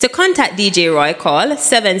To contact DJ Roy, call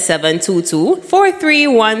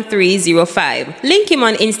 7722-431305. Link him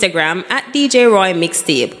on Instagram at DJ Roy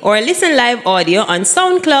Mixtape or listen live audio on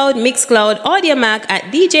SoundCloud, Mixcloud, AudioMac at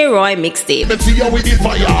DJ Roy Mixtape.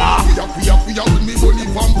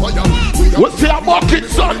 What's the bucket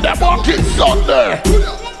Sunday? Bucket Sunday.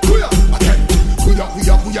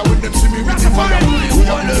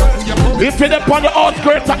 If you're on the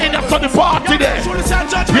outskirts of in the sunny party there, you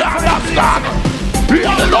understand? We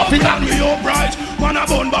are the loving and we upright. Man a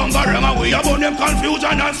bun bangarang, we are bun them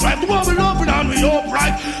confusion and strife. We loving and we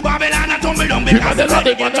upright. Babylon a tumble down because the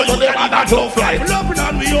loving and the loving and the love life. We loving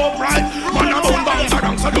and we upright. Man a bun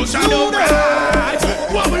bangarang, so do shadow bright.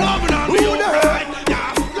 We loving and we upright.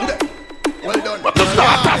 Well done. But to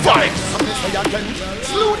start a fight.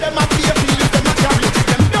 Slew them at the appeal, them a carry.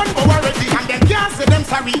 Them done go already and them can't say them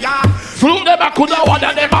sorry, yeah. Slew them a coulda one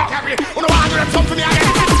and them a carry. Who no want them something again.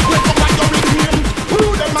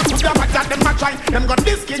 Them a try, them got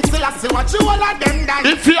this king still I see what you all of them die.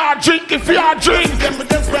 If you are drink, them with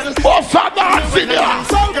them spell. Oh, Father, senior.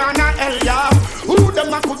 So gonna hell ya. Who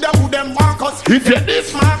them a coulda, who them Marcus. If you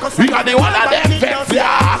this Marcus, we got the one of them vex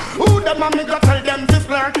ya. Who them a me go tell them this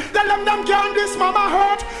learn. Tell them can't this mama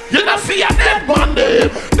hurt. You don't see a dead man them.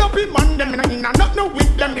 Don't be man them in a not no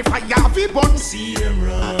with them if I have it bun. See him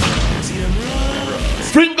run.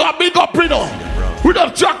 Finger big up, you know. We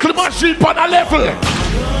don't chocolate machine on a level.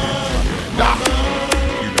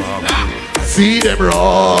 See them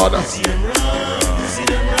run.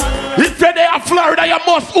 If you're there in Florida, you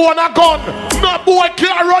must own a gun. No boy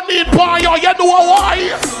can't run in by you. You know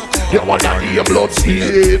why? You want to hear blood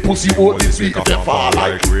steal. Pussy won't this week if they fall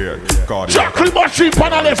like rain. Chocolate machine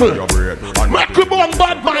on a level. Make you burn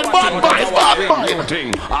bad mind.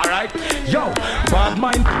 Alright, yo, bad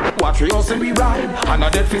mind. Watch we also we ride. And a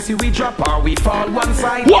dead fissy we drop or we fall one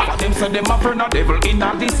side. What? Them say them a friend a devil in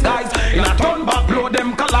a disguise. In a turn back blow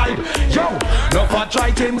them collide. Yo, no for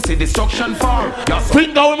try to see destruction fall.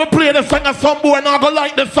 Finger when we play the song, some boy not gonna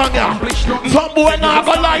like the song, yeah. Some boy not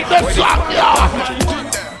gonna like the song, yeah.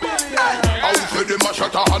 How say them a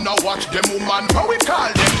shut and a watch them woman? How we call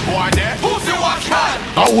them boy there? Who's the watchman?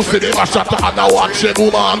 How say them a shut and a watch them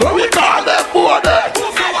woman? How we call them boy there?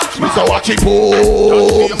 Mr. Watch it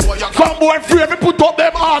boom. Some boy free me put up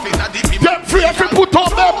them on. Them free me put up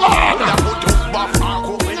them on.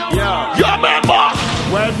 Yeah man boss.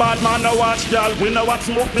 Well, bad man, no watch, girl. We know what's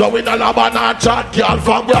smoke. So we no lab and not chat, girl.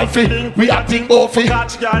 From wealthy, we a think boffy.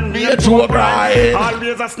 Catch, girl. Me too bright.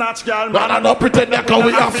 Always a snatch, girl. Man, I no pretend that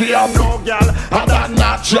we a fear. No, girl. And that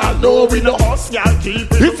natural, no, we know. Us, girl,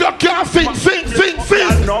 keep it. If you can't sing.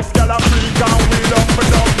 Enough, girl, a freak and we love for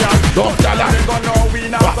dog, girl. Don't tell her. They gonna know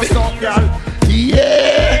we not for stop, girl.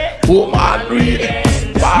 Yeah, woman, read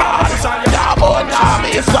it. Bad, yeah, but now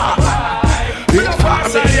me stop.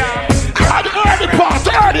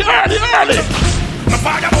 Early. My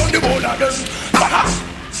fire on the wall again.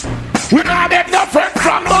 We not make no friend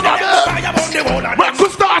from none of them. We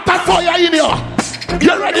could start a fire in here.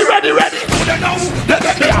 You ready? Let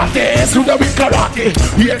me have this. Do the weak karate.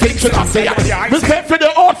 We think should I say it. We stay for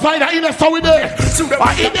the outside and in the so we there. In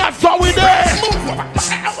there so we there.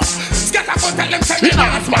 We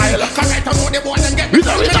not smile. We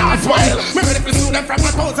not smile. Me ready to sue them from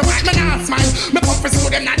my pose. Me not smile. Me come to sue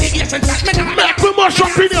them not the Asian chat. Me not make me mush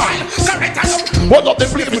up in here. Hold up the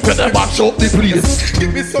place. Me tell them mash up the place.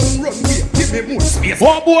 Give me some runway. Give me more space.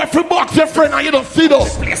 One boy if you box your friend and you don't see them.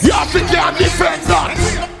 You have to get defend that.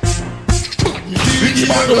 Big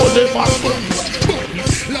man hold them fast.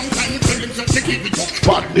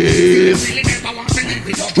 Badness.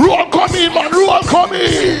 Roll come in, man, roll come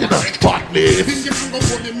in. Badness.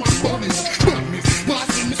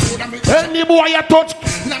 Any boy you touch,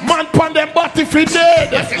 man pon them body fi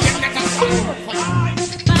dead.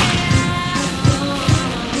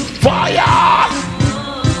 Fire.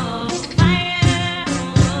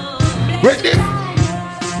 Ready?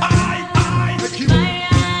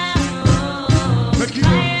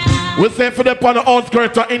 We say for the on the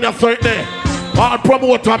outskirts or in a certain all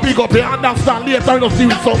promoter big up you understand later you see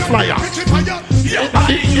with some flyer.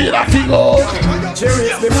 Yeah,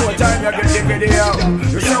 Cheers, before time you get the video.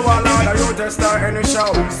 You show all out the road to start any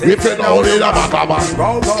show. If you know the man,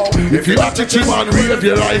 go. if you are teaching man, wave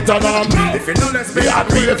your right hand on. If you know let's be and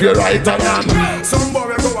wave your right hand on. Some boy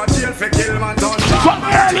will go to jail for kill man done.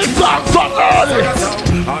 Some early.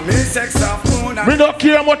 I'm in sex of moon. We don't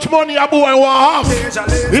care how much money a boy want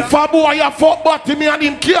have. If a boy a fuck body me and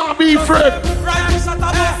him can't be friend.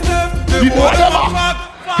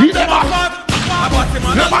 He never.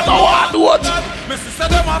 Never know what do it.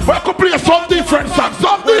 We could play some different songs,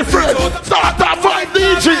 some different. Start that fight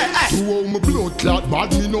DJ. To all my blood clot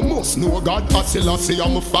bad, me no must know God. I still say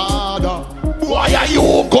I'm a father. Why are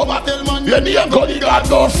you come and tell man your name God God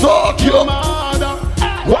go suck you?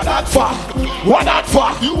 What that for? What that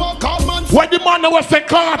for? You a call man. When the man was say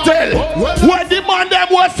cartel, when the man them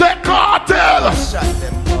was say cartel.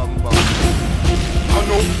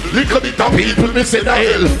 Little bit of people me say the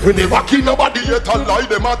hell. We never kill nobody yet and lie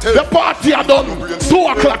them a tell. The party are done. 2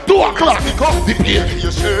 o'clock. The play.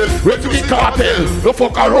 When the cartel, the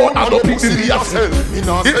fuck around and up in the rehearsal.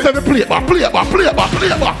 It's a play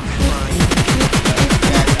back.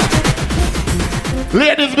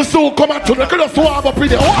 Ladies, me soon come out to the just warm up in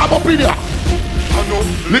there.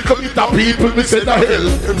 Little bit of people me say the hell.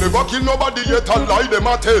 Them never kill nobody yet and lie them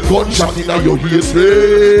a tell. Gunshot in your waist.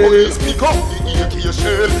 Speak up the AK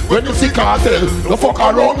shell. When you see cartel, the fuck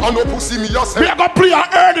around and no pussy me a say. We are gonna play an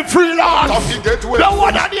early freelance. The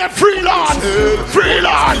one that need freelance.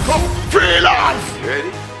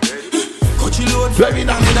 Very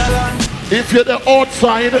nice. If you're the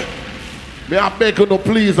outside, me are making no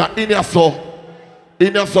please in your soul.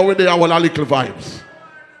 In your soul, they are all a little vibes.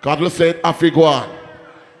 God will say, I figure on.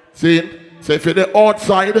 See? So if you're the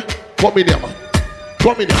outside, come in here, man.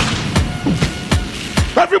 Come in here.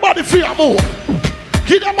 Everybody feel more.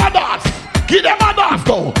 Give them a dance. Give them a dance,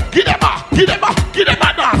 go. Give them a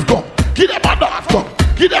dance, go. Give them a dance, go.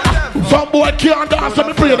 Give them a. Some boy can't dance, let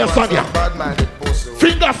me play the song here.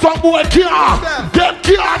 Finger, some boy can't. Them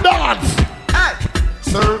can't dance.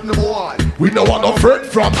 Serve the boy. We no want no friend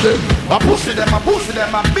from them. I pussy them,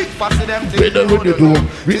 a big fussy them. They don't really do.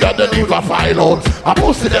 We got the need for file out. I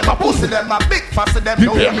pussy them, a big fussy them.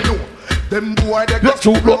 Don't me do. Them boy they got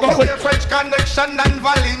two French connection and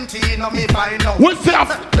Valentino me find out. What's up?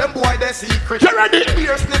 Them boy they secret. You ready?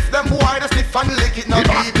 Beer sniff them boy they sniff and lick it now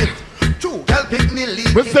leave it. True, help it me leave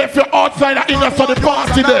it. We say if you're outside, I in a sunny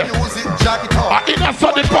party there. I in a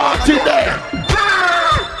sunny party there.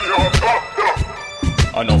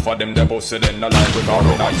 Enough of them, they busted in the life with all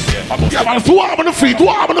the nights, yeah. Yeah, man, so I'm on the feet,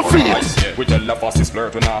 We tell the fastest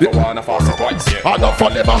flirt when I have one of us twice, yeah. Enough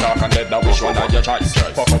of them, man. Talk and let that wish one of your choice,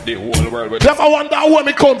 yeah. Fuck up the whole world with never wonder where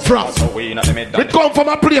me come from. so we come from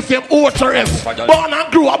a place named Ocherest. Born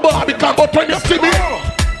and grew up Barbican, but when you see me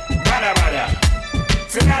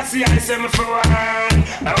so that's the ice I'm for one.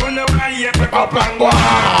 I wonder why you pick up and go.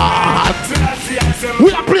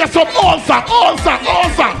 We are playing some all song.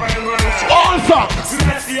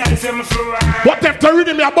 What if the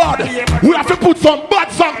rhythm your body? We have to put some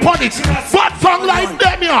bad song on it. Bad song like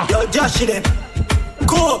them, yeah. Yo, Josh, them.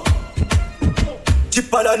 Go.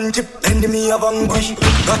 Chipper than chip, and me a bang bush.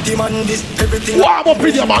 Got him on this, everything. Warm up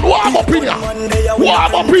in here, man. Warm up in here,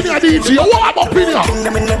 DJ. Warm up in here.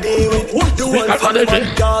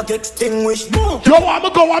 Yo, I'm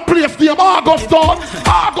gonna go and place the Augustine.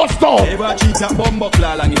 Ever cheat a bomb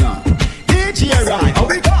cloud and DJ right, how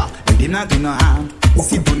we go? We not do no harm.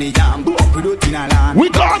 Sit on the jam, we do it in a land. We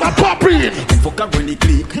gonna pop in. Fuck up when they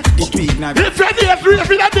click, the street now. If you're there,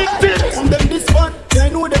 really addicted. On them this one, they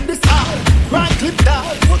know them this hard. Right clip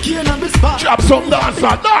down, walking on this spot. Drop some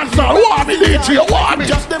dancer. Warm me DJ, warm me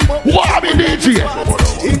DJ.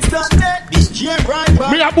 Instant net, DJ right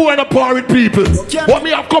back. Me a boy in a par with people. But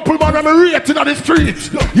me a couple man I'm rating on the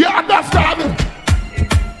street. You understand?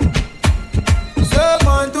 So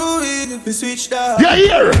man too easy if you switch down. Yeah,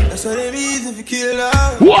 here. That's what it means if you kill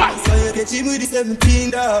now. What? So you get him with the 17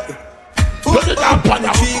 down. Put it up on the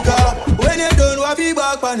trigger. When you done, what be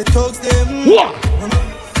back on the thugs them. What?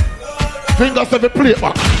 Fingers have a play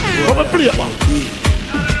back. Have a play back.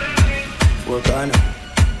 Work on it.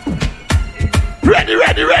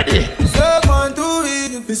 Ready. So man too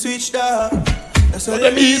easy if you switch down. That's what it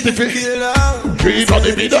it means if you kill now. Breathe on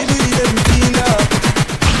the middle.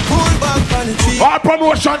 Our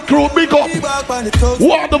promotion crew, big up.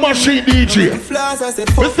 War the machine DJ.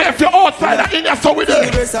 We say if you're outside, I in your soul with them. I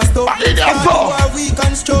in your soul.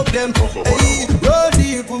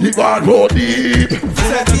 The bad road deep.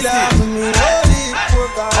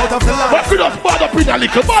 But we just bad up in a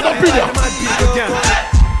little, bad up in here.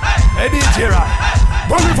 Hey DJ Right.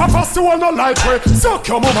 But if a festival no like we, suck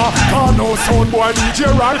your mama. Call no sound boy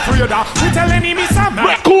DJ Right for you that. We tell enemies a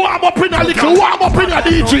man. Warm up in a little, warm up in a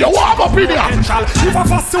DJ, warm up in here. If a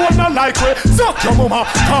festival no like we, suck your mama.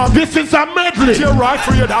 This is a medley. DJ Right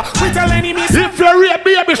for you that. We tell enemies. If you're a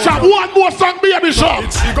baby shop, one more song baby shop.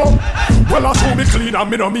 Well, I show me clean and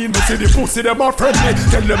me no mean me see the pussy them a friendly.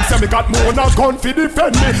 Tell them say me got more than gun fi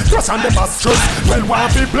defend me. Trust and them a stress, well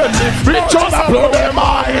want fi blend me. Reach on and blow them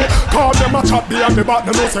eye. Call them a chat behind the back,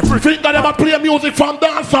 them no say free. Think that them play music from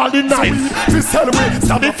dance all the night.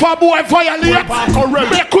 If a boy violate,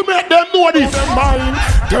 make them know this.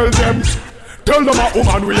 Tell them a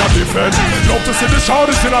woman we are defend. Love to see the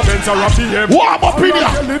shorties in a Benz or a PM. Warm up in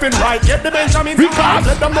here. Living right, get the Benjamin. Because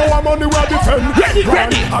let them know I'm on the way defend.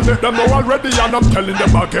 Ready. I let them know already and I'm telling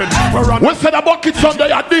them again. We said the buckets on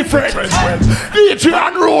they are different. DJ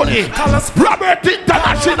and Rolly, Robert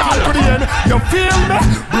International. You feel me?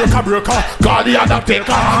 Breaker. God the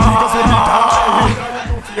Undertaker.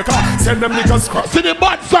 Send them niggas cross. See the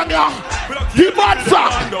bad song, yeah. The bad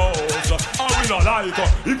song. We don't like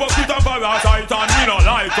hypocrite and parasite and we don't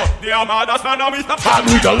like they are mad as man and we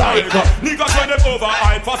don't like niggas when they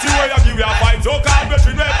overhype for see where you give your fight so can't bet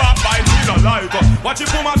you never fight we don't like watch it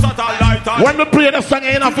come and satellite when we play the song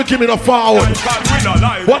ain't have to give me the forward we don't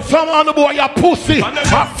like what some on the boy you pussy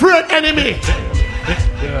a friend enemy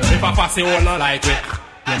if I pass it all not like it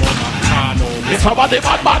if somebody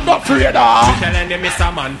bad man not afraid we telling them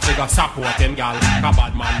Mr. Man figure support him gal a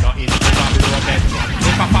bad man not in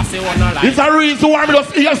it's a reason why we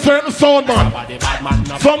just hear certain sound man.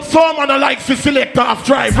 Some sound man like to select off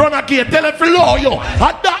drive. Run a gate, tell them to low you.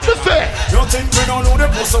 And that to say. You think we don't know the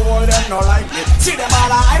pussy world, them not like me. See them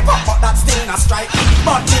all hype up, but that still not strike me.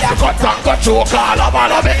 But me a cut and cut choke all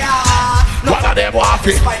of me. One of them want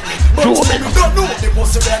it. But you don't know the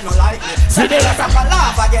pussy, them not like me. So they just have a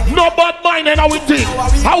laugh again. No bad mind and how we think.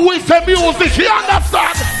 How we say music, you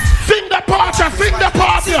understand? Sing the party,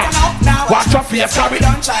 watch your face, carry.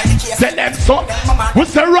 Tell them so. We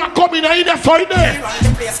say rock coming in the side there.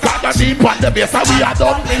 Got the deep on the base and we are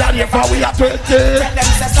done. We are 20.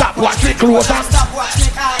 Stop watch me close and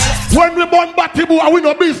when we burn Batty Boy, we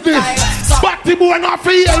no business. Batty Boy not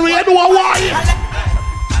feel, we know why.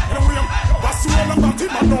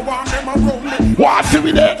 What's it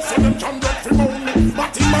with it?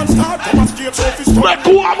 Make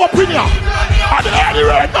warm up in here. At the end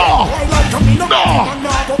right now. No.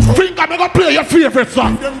 Think I'm gonna play your favorite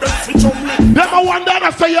song. Never wonder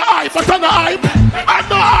to say you're hype, but I'm not hype. I'm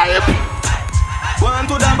not hype. One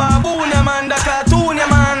to the baboon, man, the cartoon,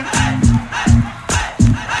 man.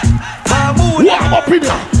 Baboon. Warm up in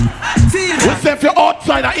here. We say if you're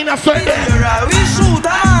outside or in a certain day. We shoot,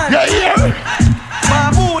 man. Yeah, yeah.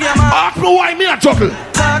 Baboon, man. Ask me why me a juggle.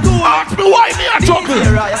 Ask me why me a juggle.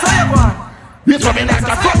 This one me like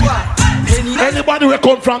a fuck. Anybody who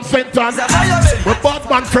come from St. Ann, my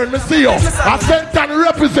Batman friend, me see you. A St. Ann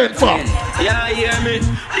represent for. Yeah, hear me.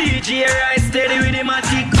 DJ right steady with the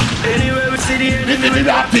matic. Anywhere we see the enemy. This is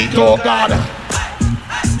that beat, oh God.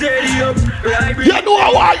 Steady up, right. You know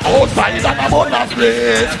why outside and about that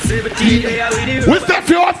place. We say if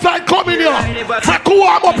you outside coming here. Make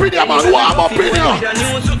warm up in here, man. Warm up in here.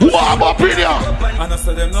 Warm up in here. And I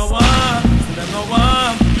said them no one.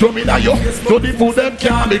 Show me that you, so the food them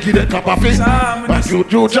can't make it a cup of it. But you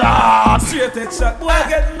do that.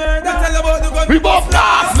 We both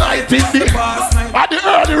last night in the, at the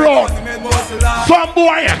early road. Some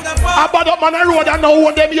boy, about up on the road and now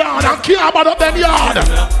own them yard and care about them yard.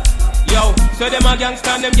 Yo, so them a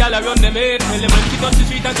gangsta and them gyal run them head. Tell them when we touch the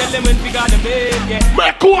street and tell them when we got them bed, yeah.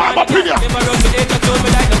 Make warm up in here. Them a run the head and told me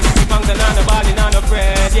like no sissy punks and no ballin' and no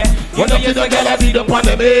bread, yeah. You know yes, a gyal a beat up on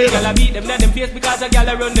them head. Gyal a beat them in them face because a gyal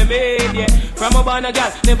a run them head, yeah. From a born a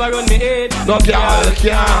gyal, never run me head. No gyal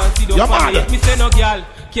can't. You're mad. Me say no gyal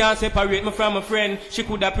can't separate me from a friend. She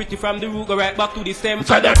could have pretty from the root, go right back to the stem.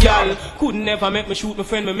 So that girl couldn't never make me shoot my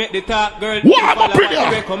friend, me make the talk girl. Warm up in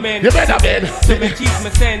here. You better bed. So me teach me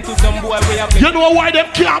send to some boy way up. You know why them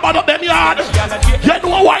can't about up them yard? You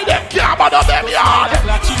know why them can't about up them yard?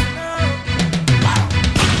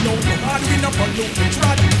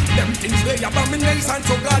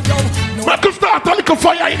 We could start a little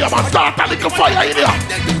fire in here, man. Start a little fire in here.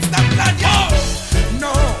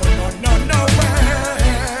 No way.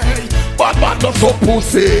 Bad man not so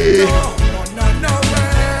pussy. No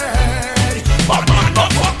way. Bad man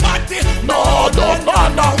not so party. No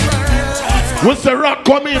way. We say rock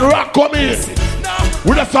come in.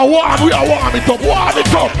 We just a warm, we are warm it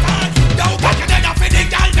up.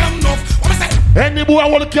 Any boy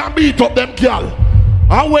who can beat up them girl.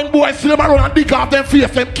 And when boys see them around and dig off them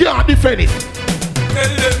face, them can't defend it.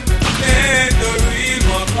 Tell them ain't the real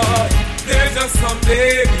McCoy. They're just some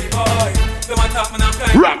baby boy. Them attack man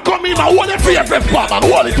and rock come in and hold it for your best part and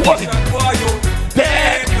hold it.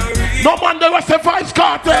 Dead. No man there was a Vybz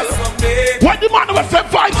Kartel. When the man was a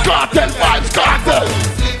Vybz Kartel.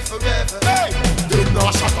 Them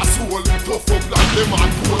not shot a soul. Tough up like them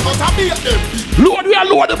and cool. But I beat them. Lord, we are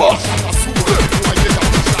Lord the boss.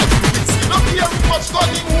 Not here much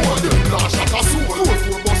gunning war. Them not shot a soul.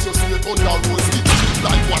 4 buses straight on the road.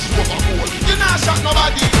 Like wash over gold. You not shot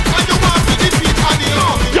nobody, and you want to defeat Annie.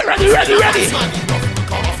 You ready?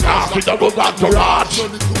 Ah, we don't go back to Raj.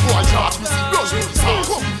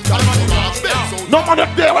 No man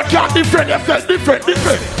up there, we can't defend yourself, different.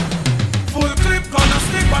 Full clip gonna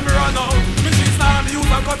stick when me run out. Me see star, me use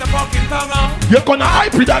and cut the fucking tongue out. You're gonna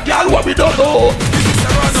hype with that girl what we don't know. This is the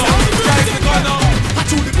run out, drive the gun out. I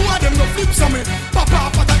told the boy them no flip some me.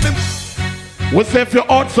 Papa, attack them. We say if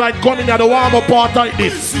you're outside coming at the warm-up part like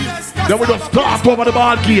this, then we just start over the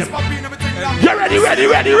ball game.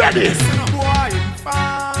 You ready?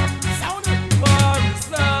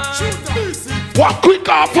 What quick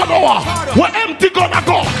half an hour? What empty gonna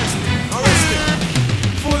go?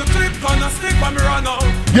 Full clip gonna stick when me run out.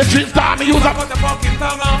 You just start me use a Cut the fucking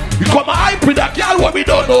tongue out. you come and hype with that girl what we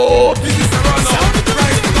don't know. This is the run out,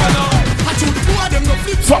 drive the gun out. I told the boy them no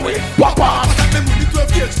flip So we pop off. attack them with the 12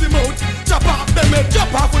 gauge the mouth. Chop off them head, chop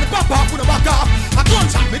off with the pop off with the back off. I don't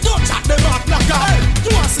chat them off black off. You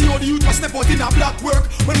want to see how the youth was step out in a black work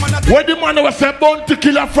when man a When the man was a bounty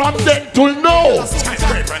killer from then till now.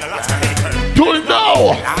 Till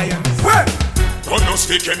now. Don't no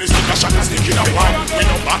stick any stick a shot a stick in a wine. We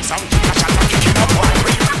no box and kick a shot a kick in a wine.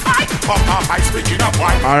 When you fight, pop off ice pick in a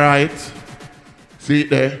wine. Alright. See it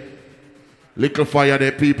there. Little fire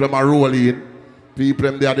there, people them are rolling. People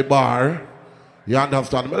them there at the bar. You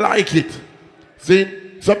understand? I like it.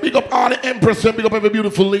 See? So big up all the empress and big up every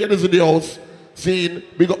beautiful ladies in the house. See?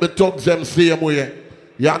 Big up the thugs them same way.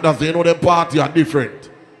 You understand? You know them party are different.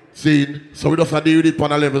 See? So we just deal with it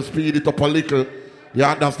on a level, speed it up a little. You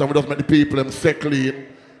understand? We just make the people them settle in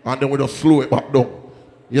and then we just slow it back down.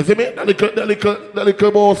 You see me? That little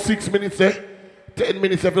about 6 minutes 10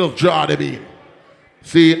 minutes if we just draw them in.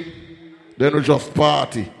 See? Then we just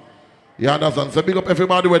party. You understand? So big up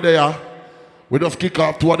everybody where they are. We just kick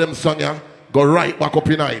off two of them songs here. Go right back up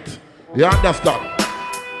in night. You understand?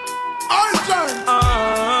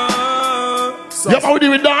 Yeah, but we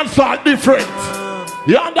do dance all different.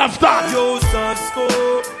 You understand?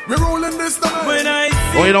 we're rolling this time. When I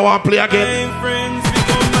see Oh, you don't want to play again? my friends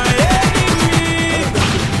become my enemy,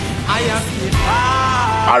 I have to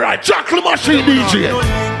hide. Alright, chocolate machine DJ. No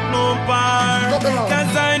link, no bar,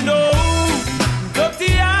 cause I know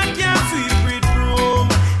dirty and can't sweep with broom.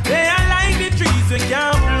 They are like the trees that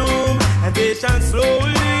can't bloom, and they shall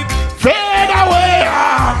slowly Fade away.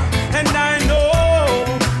 and I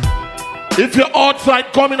know If you're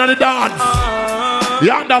outside coming on the dance, you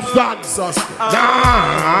understand?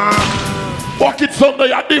 Nah. Bucket Sunday,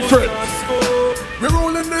 you're different. we're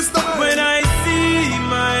rolling this time. when I see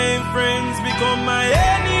my friends become my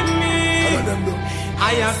enemy,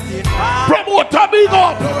 I have to hide. Promoter, big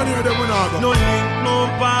up. No link, no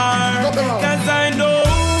bar, cause I know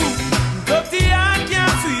dirty and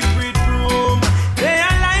can't sweep with broom. They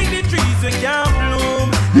are like the trees that can't bloom.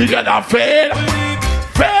 You gotta fade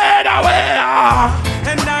away.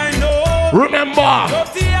 And I know Remember,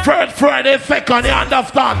 first Friday, second, you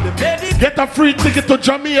understand? Get a free ticket to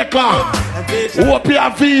Jamaica. Hope you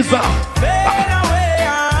have visa.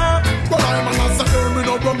 But I'm an answer, me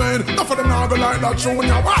no remain. Enough of them now go like that show when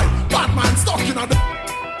you're white. Batman stuck in a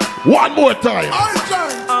One more time.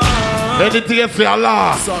 Anything you say,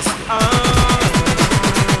 Allah.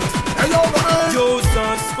 Hey yo, man. Yo,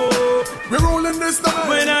 Sasko, we're rolling this time.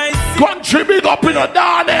 when I see Country big up in a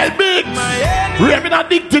Darnell mix. my enemy, Raving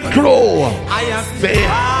Addicted Crew. I have to Say,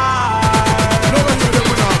 hide.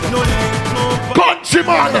 No link, no bar,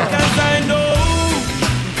 countryman. cause I know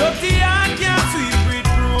dirty and can't sweep with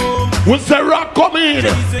broom. When the rock come in,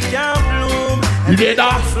 Trees that can't bloom, you and did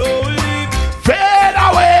that. slowly Fade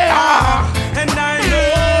away. and I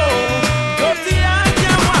know dirty and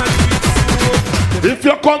can't watch If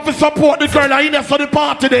you come to support the girl in the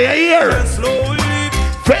party, they are here. it slowly.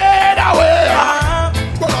 Fade away.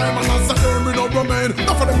 But I'm an answer, me no remain.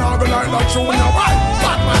 Enough of them now go like that show when you're white.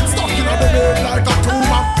 Batman stuck in a bed like a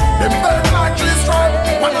tumor. Them bed like trees strike.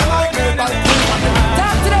 When I like me like tumor.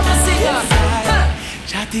 Talk to them and sing us.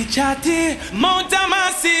 Chatty chatty, Mount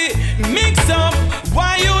Amasi, mix up.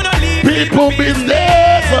 Why you don't leave People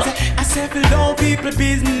business. I settle down people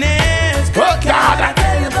business. Oh, God. I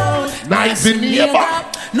tell you about Nice in neighbor.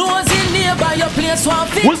 Nose in neighbor, your place one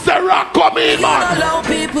fit. Who's the rock coming, You don't man? allow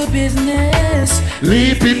people business.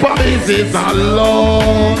 Leave people business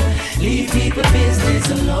alone. Leave people business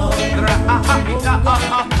alone.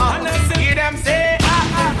 Hear them say,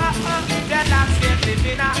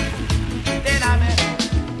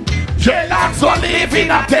 Dreadlocks will live in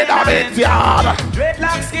a tenement yard.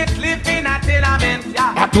 dreadlocks get live in a tenement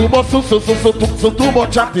yard. A too much, too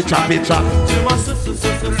much chatty chat. Too much,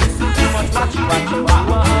 too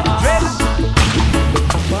much,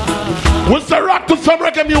 We say rock to some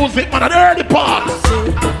reggae music, man, at the early part.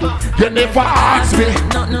 You never ask me.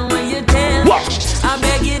 Not know what you tell. What? I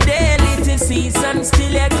beg you daily to see some,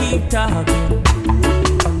 still you keep talking.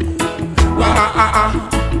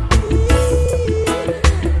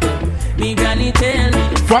 Me granny tell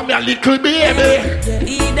me. From your little baby.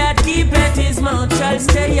 He that keepeth his mouth shall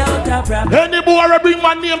stay out of problem. Any boy I bring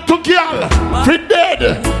my name to girl, he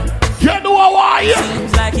dead. You know why?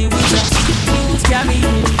 Seems like he was a news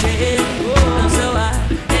carrying jail. So I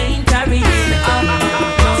ain't carrying on.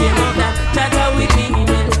 Chatter with me,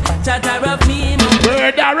 chatter of me.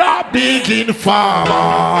 Murder a big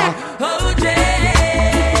informer. Oh, Jay,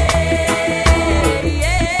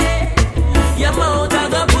 your mouth I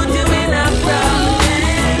go put you in a problem.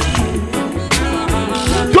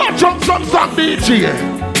 Touch on some song, DJ.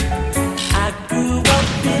 I grew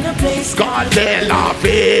up in a place called De La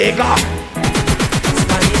Vega.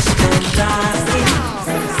 Spanish fantastic.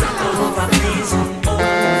 Over prison,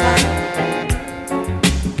 over.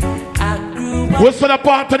 What's the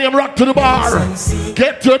party name? Rock to the bar.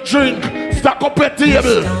 Get your drink. Stack up your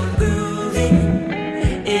table.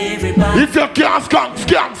 If you can't skank.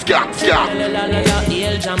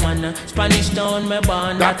 Spanish town me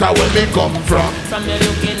born. That's where me come from. From the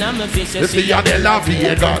looking at my face, you see De La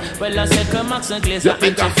Vega. Well, I said come Max and Glaze,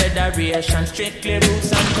 Federation. Strictly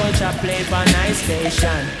roots and culture play for nice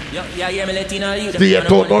station. Yeah, me Latino youth. The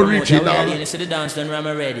town original. You see the dance done, I'm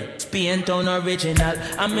ready. Spain town original.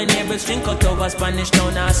 I'm a neighbor's drink out over Spanish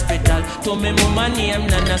town hospital. To me mama name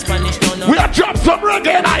Nana Spanish town. We have dropped some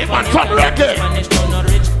reggae, Ivan, some reggae. Spanish town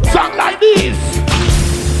original. Song like this.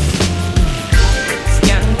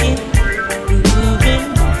 Skanking, moving,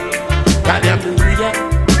 hallelujah.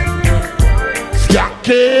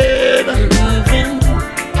 Skanking, moving,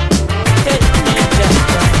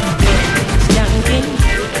 skanking,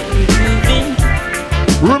 moving.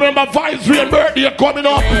 Remember Viceroy and birthday coming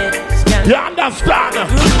up. You understand?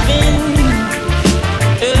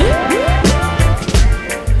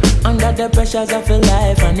 Under the pressures of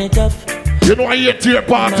life and it tough. You know I hate to your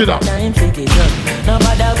party now. Time pick it up. No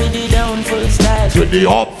matter with the down full style. With the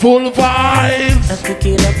up full vibes. I pick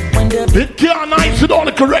it up when the it can't nice with all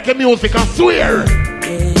the correct music, I swear.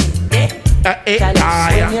 When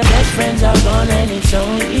your best friends are gone and it's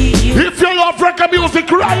only you. If you love reggae music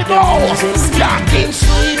right now, skanking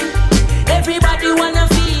sweet. Everybody wanna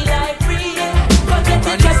feel like free. Forget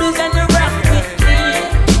the troubles and the rock with me.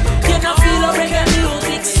 You don't feel a reggae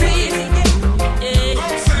music sweet.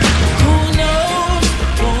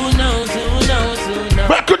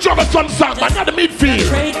 Could you have some song, man, not the midfield.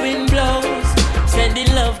 Trade wind blows, sending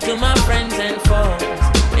love to my friends and foes.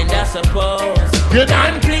 And I suppose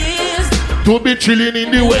I'm pleased to be chilling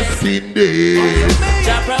in the West Indies.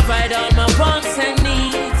 I provide all my wants and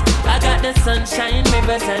needs. I got the sunshine,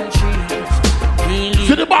 rivers and trees. Really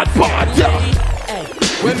see the bad part, yeah.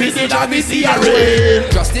 When we see that we see a rain.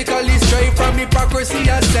 Drastically straight from hypocrisy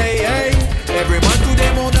I say, hey. Every man to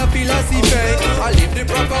them own a philosophy. I live the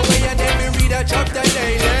proper way and then we read a chapter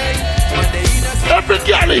daily. Every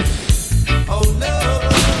girl is oh no.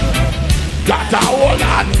 Got a hold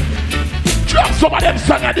on. Drop some of them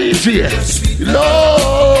song at DJ.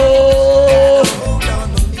 Love.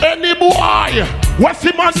 Any boy what's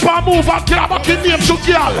the man for move and grab back in name to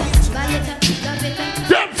girl.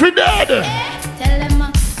 Them for dead. Tell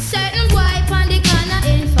them certain boy on the corner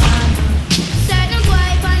in farm. Certain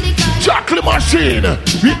boy on the corner. Chocolate machine.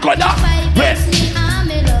 We gonna wait.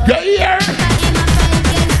 You hear?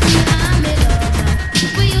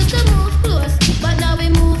 We used to move close, but now we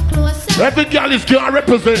move closer. Every girl is gonna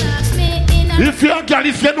represent. If you're a girl,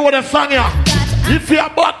 you know the song here. If you're a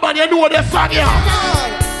bad man, you know the song here.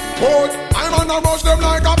 I'm on a rush them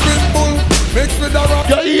like a pit bull. Mix with the rock.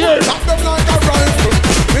 Tap them like a rifle.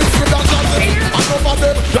 Mix with the shotty. And over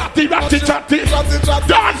them. Chatty.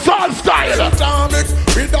 Dancehall style. Mix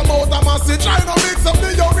with the motor massy. Try to mix up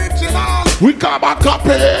the original. We come back up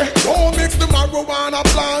here. Oh, mix the marijuana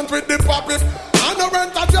plant with the poppy. And the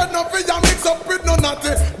rent a dread. No fear mix up with no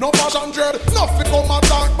natty. No passion dread. Nothing come and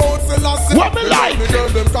talk about Selassie. What me like? The girl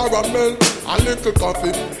them caramel. A little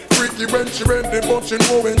coffee. Freaky when she ready, but she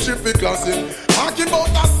know when she fit classy. Talking about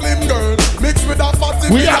a slim girl, mixed with a fatty.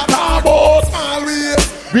 We are talking about small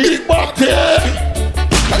waist, big body.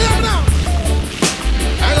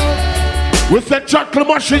 Hello. We said chocolate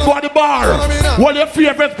machine go at the bar. What your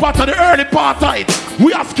favorite part of the early part night?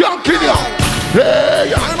 We are skanking you.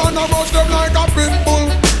 Hey, I'm on a rush them like a pit bull.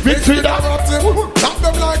 Mix with that. Tap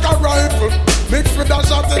them like a rifle. Mix with a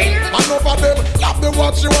shotty. And over them, love them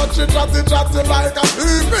watchy, chatty like a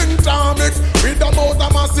even time mix. With the motor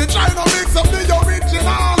massy, try to mix up the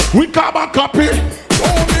original. We come and copy.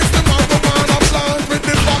 Oh, mix the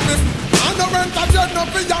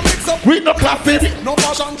We no clapping. No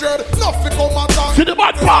fashion dread, nothing come at all. See the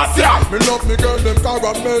bad part, yeah. Me love me girl, them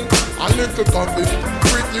caramel, a little coffee.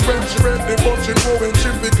 Pretty when she ready, but she go when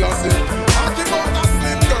she be classy. I keep out a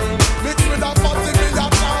slim girl, mixed with a fatty, me a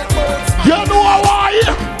tight birds. You know why?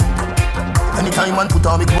 Anytime man put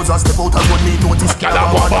on me clothes and step out and run me notice.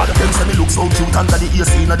 Them say me look so cute under the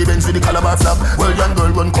AC na the Benz with the Calabar flag. Well young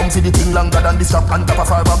girl run come for the thing longer than the strap on top of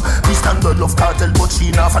her bag. Christian girl love cartel but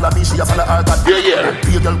she nah follow me, she a follow her God. Yeah.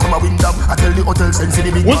 Pay girl come a win down. I tell the hotel send for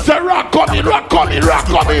the big. We say rock coming. We are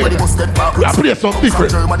play some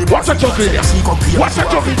different. What's a chuck in there? What's a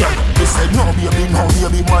chuck in there? They said no baby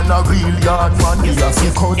man a real yard man. He a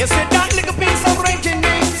fake out. You said that little piece of ranking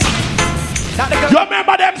names. You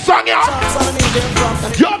remember them song, yeah?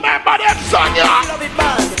 You remember them song, yeah?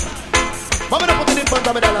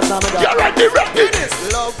 You ready?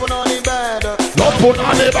 Love put on the bed. Love put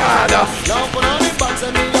on the bed. Love put on the box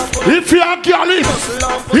and me up. If you're a girl,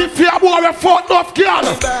 if you're a boy with foot enough girl,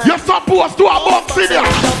 you're supposed to have box in you.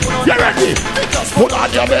 You ready? Put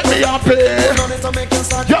on your make me happy.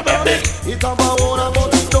 You make me.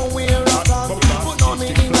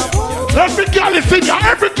 Every girl is in you.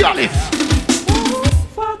 Every girl is.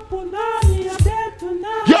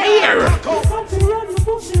 You hear?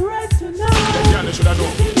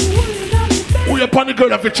 We upon the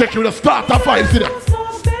girl if you check you the starter five, see that?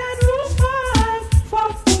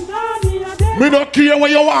 Me no care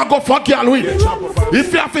where you want to go for girl with.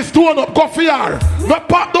 If you have to stone up, go for her. No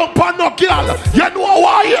pat down pan no girl. You know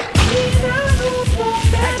why?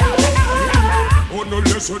 Oh no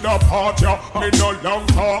listen to part ya. Me no long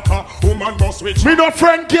talker. Woman must switch. Me no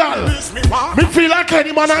friend girl. Me feel like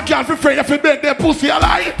any man and girl for friend if you beg their pussy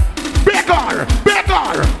alive. Beggar.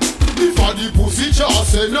 If I the pussy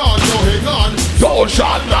just say no, hang on. Thou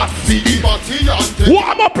shall not see.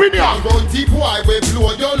 Warm up in ya. Run the boy we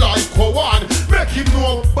blow your life go on. Make him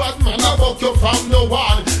know bad man about you from no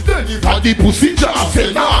one. Then if I the pussy just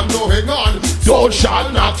say no, hang on. Thou shall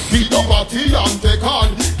not see. Liberty and take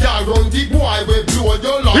on. Can't run the boy we blow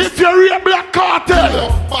your life. If you're a black cartel,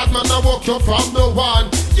 bad man about you from no one.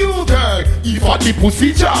 You girl, if I the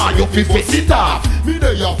pussy jar, you fi face it off. Me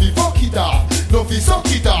there you fi fuck it off. No fi suck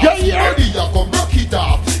it off. Yeah. Ready you come rock it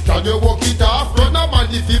off. Can you walk it off? Run a man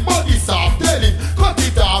if your body soft. Tell him cut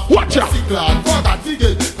it off. Watch out. For that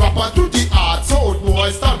figure, proper to the heart. Sound boy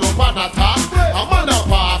stand up and attack. A man a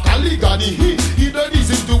park a ligani. He don't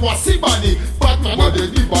listen to what Sibani. Batman a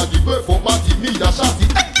the body. Birth for body me a shotty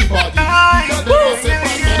everybody. Because they must say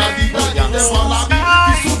Batman a the body. They want to be.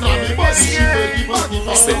 This is not the body. She ready body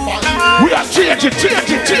for the body. We are changing.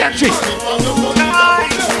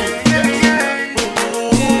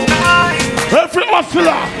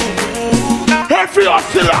 Every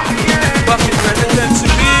hustler. Pocket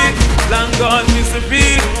penitentiary, long gone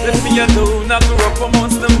misery. Left me alone, I grew up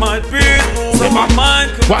amongst the mud breed. So my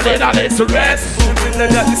mind could find it to rest. Until I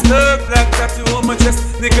got disturbed, like tattoo on my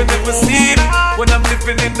chest. Nigga never see when I'm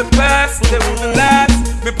living in the past. They wouldn't last.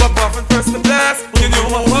 Me pop off and press the blast. You knew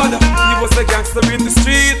my father, he was a gangster in the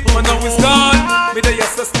street. But now he's gone. Me the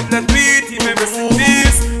yes, I still that beat. He may rest in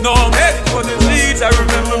peace. No, I'm heading for the lead. I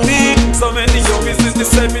remember me. So many youngins in the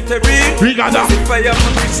cemetery. We got that. If I have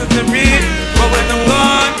a picture to read, but when I'm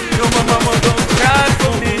gone, no, my mama don't cry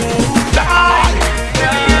for me.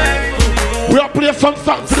 We are playing some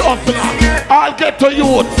songs to the hustler. I'll get to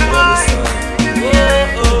you.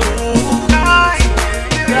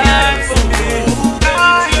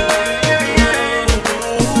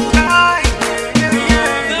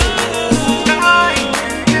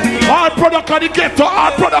 Our product of the ghetto.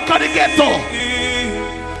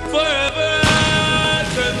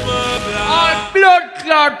 Our blood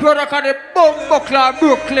clot product of the Bumbo Clot,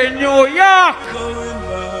 Brooklyn, New York.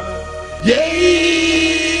 Yeah.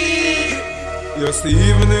 You see,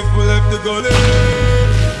 even if we left the gully,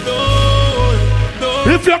 no.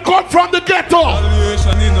 If you come from the ghetto,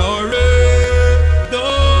 salvation in our rain,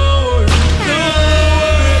 no.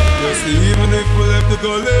 You see, even if we left the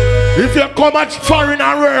gully, if you come at foreign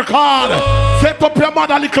and work hard, set up your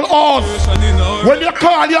mother little house. When you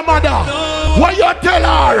call your mother, what you tell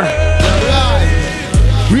her?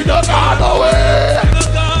 We don't go no way.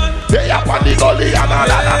 They up on the gully and all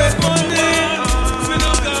that.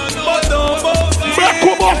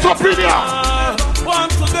 Come on, up in here. One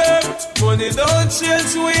to them, money don't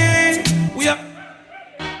change we are.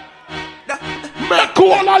 Make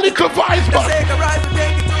all a little vice back.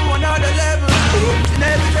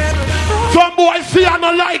 Some boys see I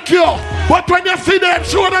don't like you, but when you see them,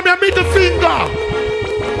 show them your middle finger.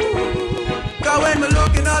 Cause when me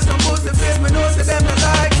looking at some pussy face, me know say them not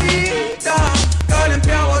like me. Call them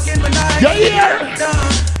can't walk in my night. Yeah.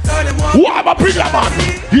 Call them What am I bring a man?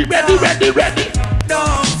 He ready.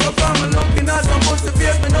 Down, so far I'm looking at some pussy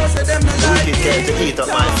face, me know say them no like Wicked care to eat up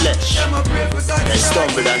my flesh. They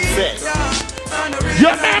stumbled and fell. You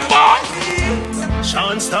remember?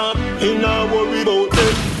 Sean stop, he not worry about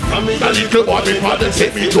them. A little boy before they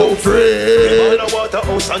take me to free. The water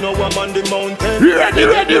house and no one on the mountain. Ready.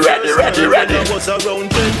 I was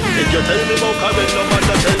around them. If you tell me about Karen, no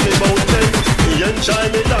matter tell me about them. Me enjoy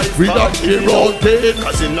me life. We don't hear all day.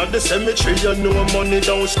 Cause in the cemetery you know money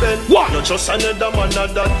don't spend. What? Not just another man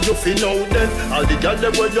that you feel know them. All the girls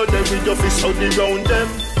that were you there with your fist out around them.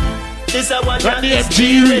 This a one that the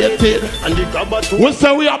MG rated. And the grabber too. We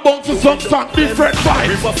say we are bound to some different vibes.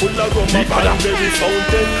 River full of rum and berry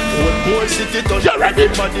fountain. More city touch. You ready?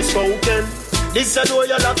 Everybody spoken. This a door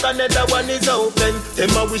you locked, another one is open.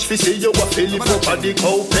 Them a wish to see you a fill it up at the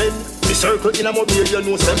copen. The circle in a mobile, you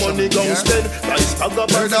know some money gon' spend. Price bag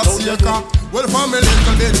up and down you come. Well, from a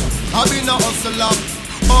little bit, I been a hustler.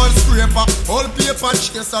 All scraper, all paper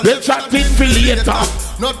chaser. Let's chat in for later.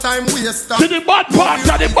 No time waster. To the bad part,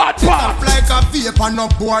 like a vapor, no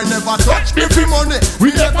boy never touch me for money.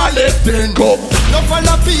 We never let them go. No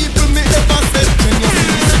follow people, me ever said. When you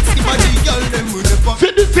see sexy body girl, them we never.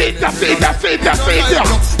 See the feet.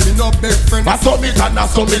 Me no big friend. I saw me tan.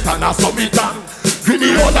 Give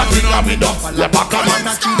me all that thing and me done. Let back a man.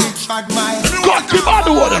 God, keep on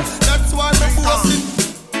the water. That's why me bossing.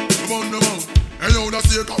 Come on. And you don't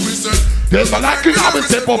see a copy said. There's a like you have a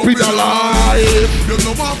step up in the life. There's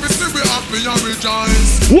no more to see me happy and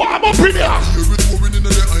rejoice. What am I up in here?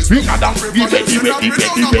 We got that. Ready.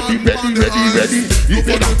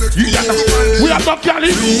 We have no Cali.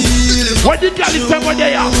 When the Cali say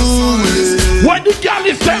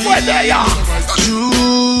where they are.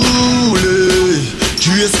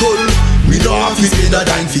 Julie Skull. We don't have to spend a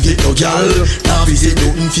dime to get no gal. Now we say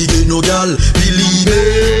nothing to get no gal. Believe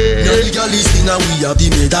me, no gal is thing and we have the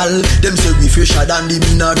medal. Them say we fresher than the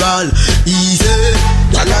mineral. Easy,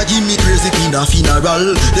 y'all give me crazy in a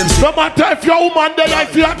funeral. Them say no matter if your woman there,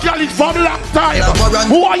 if your gal is from long time.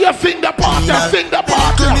 Who are you sing the part? Sing the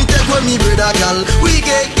part. Let me take when me brother gal. We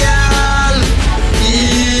get gal.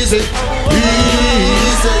 Easy. We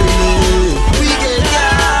get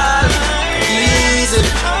gal. Easy.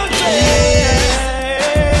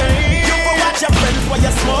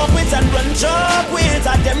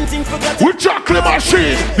 We chocolate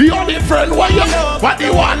machine, the only friend where you but the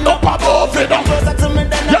one up above it.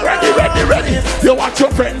 You ready. You watch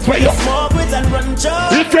your friends where you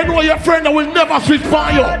if you know your friend, I will never switch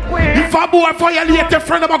by you. If a boy violate a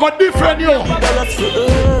friend, I'm gonna defend you.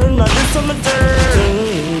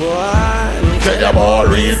 Tell you about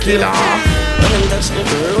real killer.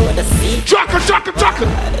 Chocolate.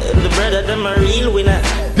 The brother, them a real winner.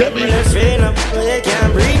 Them in a strain up, they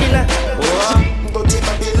can't breathe in a.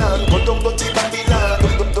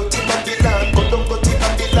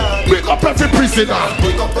 Pick up every prisoner.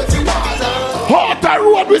 Hot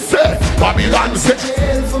road we say, Babylon say.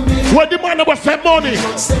 When the man was say money.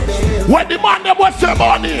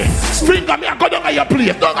 Finger me, I go down at your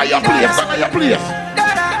place.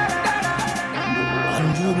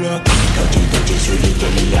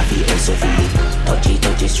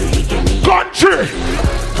 Country.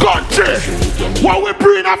 What we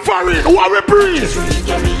bring a foreign?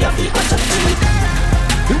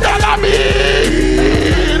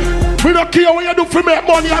 We don't care what you do for make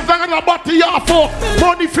money as long as a bottle you for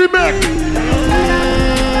money for make.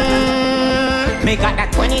 Me got that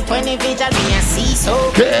 20/20 vision, me and see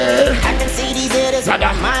so good. I can see these haters a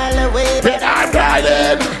mile away, but I'm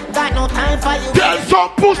riding. Got no time for you. Tell some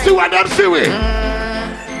pussy when them see we.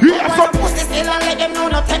 Yeah, some pussy still and let them know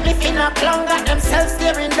no take me fin a clown. Got themselves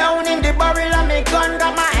staring down in the barrel of me gun.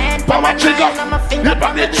 Got my hand on my trigger, my finger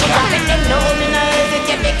on the trigger. Let them know me no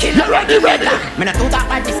hesitate, me kill. You ready? Me no do that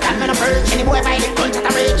by this time, me no purge. Any boy by the gun chat a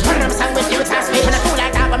rage. One of them sang with you to space. Me no do like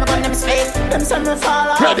that when me gun them space. Them send me fall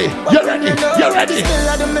off. Ready? You ready? Still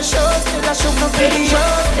I do my shows, still I shoot my video.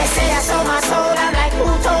 They say I sold my soul, I'm like who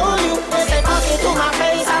told you? They say fuck it to my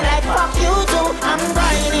face, I'm like fuck you too. I'm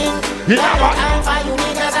grinding. Got no time for you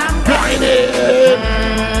niggas, I'm grinding.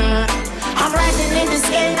 I'm rising in this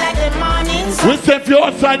game like the morning sun. We say if you're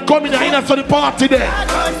outside coming in us on the party there.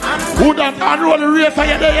 Who that unroll the race are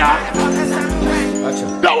you there?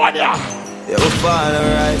 That one there. You will fall and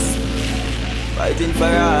rise. Fighting for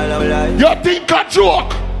all of life. You think a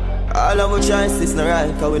joke? All of our chances not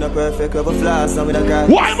right. Cause we not perfect, we have a flaws and we not cry.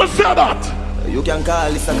 Why must say that? You can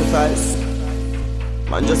call it sacrifice.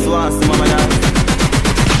 Man just wants to mama now.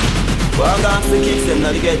 One gone to kick them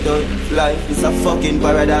now to get done. Life is a fucking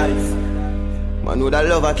paradise. Man with a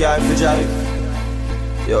love I can't for drive.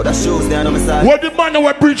 Yo, that shows there on my side. What the man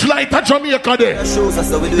with bridge light at Jamaica there? That shows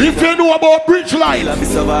us how we do it. If you know about bridge light,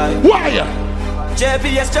 why?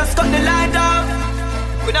 JPS just cut the light off.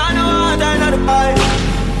 We don't know how to know the pipe.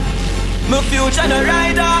 My future no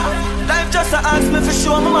rider. Life just ask me for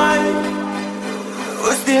show my mind.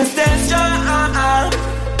 We still stay strong.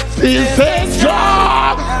 Still stay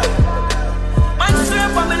strong. Man swear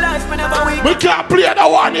for my life, me never weak. We can't play the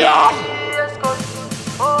one here.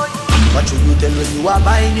 What should you tell when you are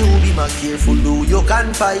buying you? Be more careful, though you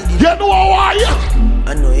can't find it. You know why?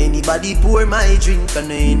 I know anybody pour my drink. I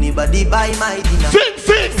know anybody buy my dinner.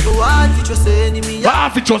 Sing. So hard to trust your enemy.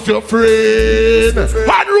 Hard to trust your friend.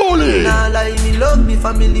 Unruly. Nah lie, me love me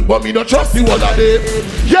family, but me not trust the one of them.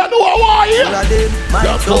 You know why?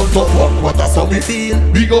 That's also what I saw me feel.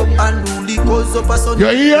 Big up. Unruly cause up a son. You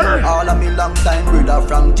hear? All of me long time brother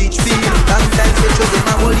from Teachfield. Long time they chose them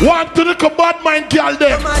a holy. One to the command mind girl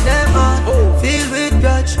them. Filled with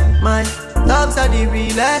grudge. My dogs are the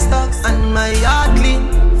realest dogs. And my heart clean.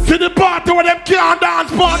 See the party where them can't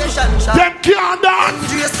dance, but them can't dance.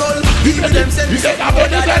 People them send me some better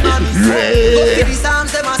than man. Go to the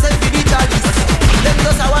Psalms, them a send me the chalice. Them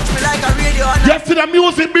just a watch me like a radio. Yes, to the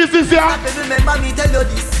music business, yeah. Remember me tell you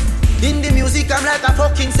this. In the music, I'm like a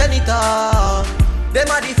fucking senator. Them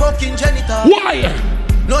are the fucking janitor. Why?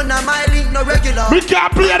 None of my link, no regular. We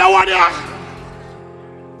can't play the one, yeah.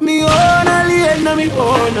 Me own alien, na me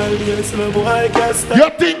own alien, so no boy can't stop. You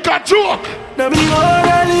think a joke? Na me own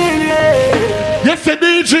alien, yeah. Yes, a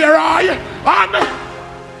DJ, right? And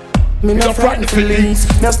me no frightened feelings,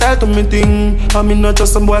 me style to me thing. And me not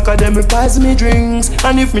just some boy cause them replies me drinks.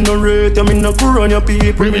 And if me no rate you, me no cool on your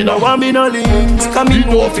people. Me no want me no links. Cause me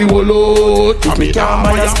know if you will out. Me can't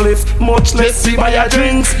buy a spliff, much less fi buy a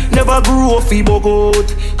drinks. Never grew up fi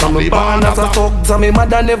bogot. Cause me born as a thug, and me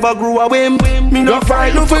mother never grew a whim. Me no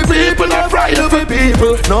frightened for people, no frightened for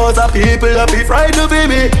people. No other people that be frightened for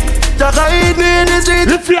me. Just hide me in the street.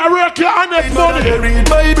 If you work your honest money, read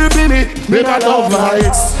Bible for me. Me not love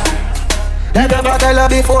lights. You never tell her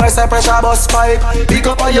before it's a pressure bus pipe. Pick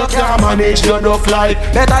up on your car, manage your rough life.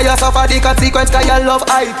 Better you suffer the consequence cause you love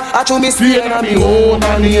hype. I chew me staying on me own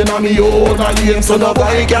and lane on me own and lane. So no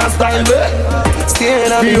boy can style me.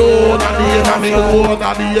 Staying on me own and lane on me own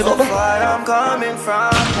and lane. So where I'm coming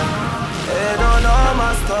from, they don't know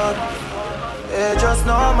my story. They just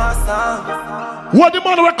know my sound. What the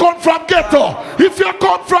man will come from ghetto? If you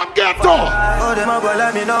come from ghetto, oh, them a go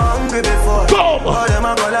let me know hungry before. Come. Oh, them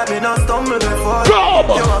a go let me know stumble before. Come.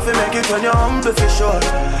 You want to make it when you're humble for sure.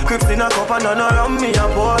 Crips in a cup and none around me a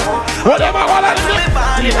boy. Whatever one I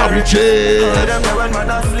say,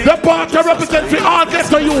 the party represent for all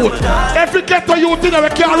ghetto youth. Every ghetto youth in there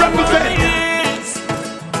can represent.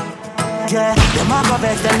 Yeah, them a go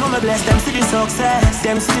vex, them know me bless, them see the success.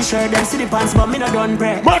 Them see the shirt, them see the pants, but me no done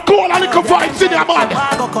break. My cool and little vibes in there, man.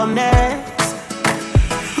 I go come next.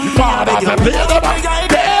 Father, them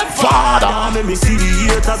father.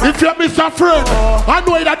 If you miss a friend, I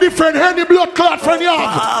know it's a different any blood clot from you.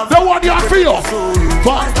 The one you feel.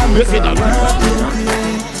 But listen to me.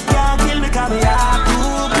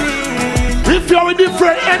 If you're a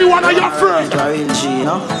different anyone of your friend,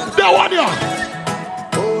 the one you.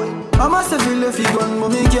 Mama say feel if you gone, but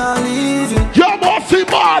me can't leave it. You must see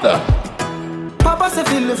mother. Papa say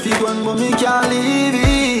feel if you gone, but me can't leave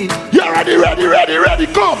it. You ready,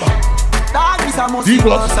 come. That is a must be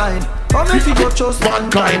sign. How me fi go trust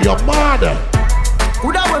mankind, your mother.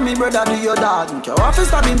 Who that when me brother do your dad? Your office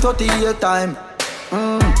stab him 38 time.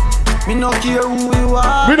 Me no care who you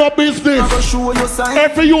are. Me no business. I go show you sign.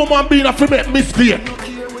 Every human being have to make mistake.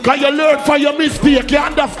 Cause you learn from your mistake, you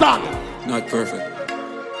understand? Not perfect.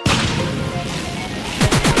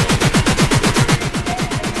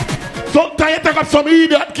 Sometimes you take up some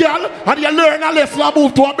idiot girl and you learn a lesson and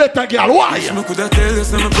move to a better girl. Why? I could have tell you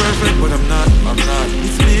I'm perfect, but I'm not.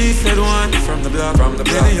 It's me, said one from the block.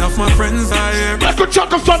 Many of my friends are here. I could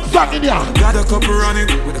chuck a song in here. Got a couple running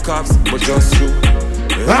with the cops, but just you.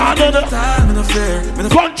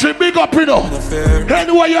 Country big up, you know.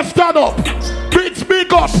 Anywhere you stand up, beats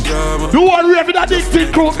big up. You want to have that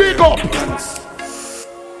distinct crew, big up.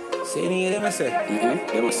 Say any of them I say.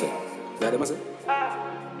 They must say. That they must say.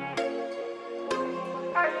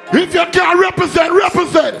 If you can't represent.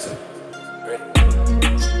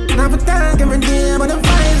 Never thank every day, but the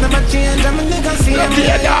vibes never change. I'm a nigga see me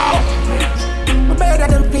now. Better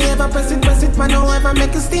than paper, press it, man. Don't ever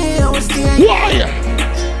make a stay, I will stay. Why?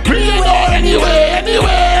 We know anywhere.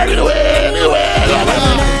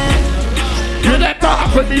 You don't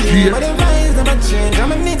talk with me here. But the vibes never change.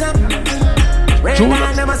 I'm a nigga.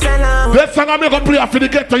 Let's sing and make a play for the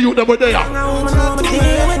ghetto youth over there.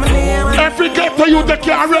 Every ghetto you they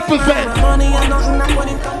can represent. Me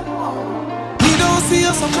don't see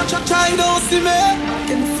you, some try don't see me.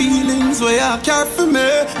 Can feelings where I care for me.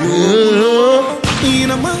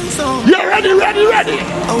 In a man's song. You ready? I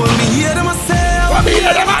want me hear them I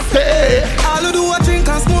say. All I do I drink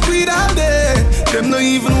and smoke weed all day. Them not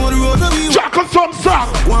even know the road of you. Jack on some song.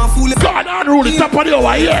 God unruly top of the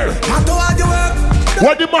over here.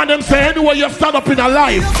 What the man them say anyway you stand up in a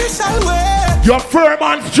life. You're firm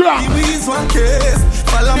and strong.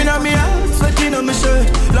 Follow me on me hands, sweating on my shirt.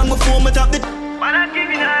 Long before me top the man I give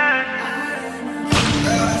me that.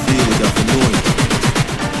 Feel it,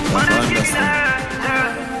 I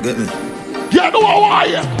understand. Get me. Yeah, no,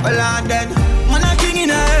 why? Well, and then, man, I'm king in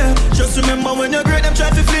her. Just remember when you're great, I'm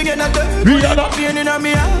trying to fling in a dirt. Pain in me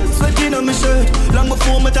hands, sweating on my shirt. Long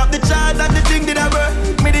before me top the chart, and the thing did I work.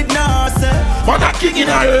 Me did not say. Man, I'm king in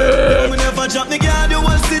her. We never drop the guard, the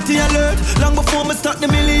whole city alert. Long before me start the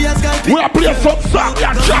millions, guys. We are playing some song, we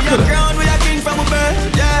are jacking. We are king from a bird.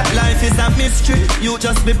 Yeah, life is a mystery. You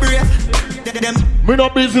just be brave. Me no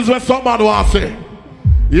business with someone who I say.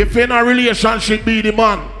 If you're in a relationship, be the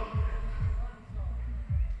man.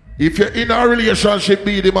 If you're in a relationship,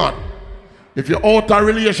 be the man. If you're out of a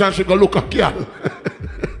relationship, go look a girl.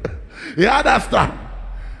 You understand?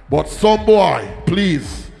 But some boy,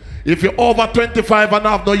 please, if you're over 25 and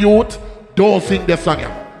have no youth, don't sing the song.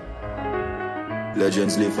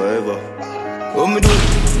 Legends live forever. What me do?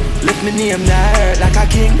 Lift me name now like a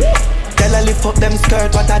king. Tell her lift up them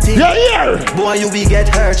skirt, what I think. Yeah. Boy, you will get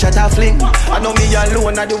hurt, shut a fling. I know me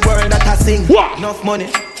alone at the world that I sing. What? Enough money,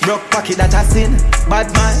 broke pocket that I sin.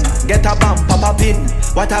 Bad man, get a bump, pop a pin.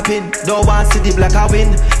 What a pin, don't want see the black a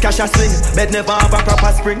win. Cash a swing, bed never have a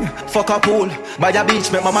proper spring. Fuck a pool, by a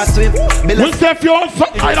beach, make mama swim. We'll say if you're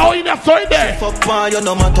I know in the side there. Fuck man, you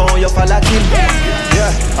know my tongue, you fall at him.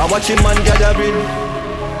 Yeah, I watch him man gathering.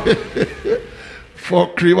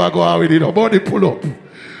 Fuck cream, I go out with it. Body pull up.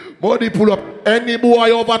 Body pull up. Any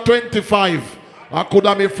boy over 25, I could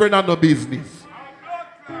have my friend and no business.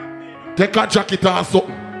 Take a jacket or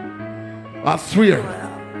something. I swear.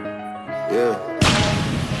 Yeah.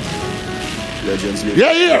 Legends live.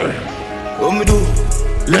 Yeah. What me do?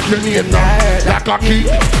 Let me name now. Like a key.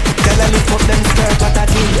 Tell her lift up them skirt, what I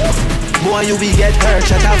think. Boy, you will get hurt,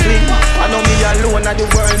 shut a fling. I know me alone at the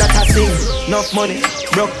world that I sing. Enough money,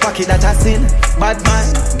 broke pocket that I sin. Bad man,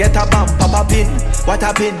 get a bump, pop a pin. What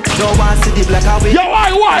a pin, don't want see the black a win. Yeah,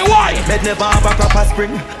 why? Bed never have a proper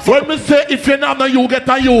spring. When me say if you're not, you get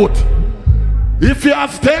a youth. If you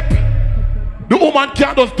have step, the woman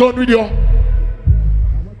can't just done with you.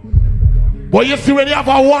 But you see when you have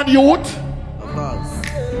a one youth.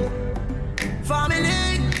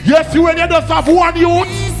 Family. Yes, when you just have one youth.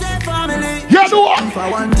 Family. You know what? If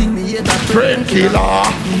I want thing, me hate a friend killer.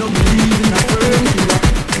 You no believe in a friend killer.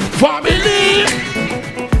 Family.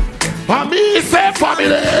 For me, say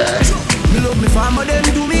family. Me love me family, them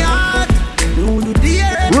do me heart.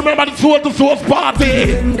 Remember the Soul to Source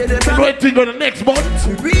party. Waiting on the next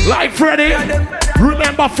month. Live Friday.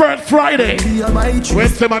 Remember first Friday. When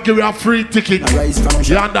someone give you a free ticket.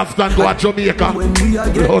 You understand? Go to Jamaica.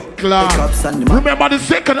 Blood clot. Remember the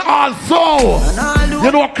second also.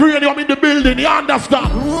 You know cranium in the building. You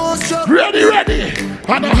understand? Ready.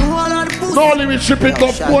 And no limit shipping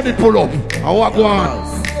up. Money pull up. I want go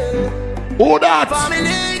on. Who that?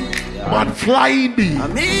 Man flying me.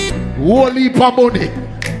 Whole heap of money.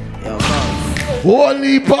 Whole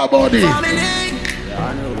heap of money.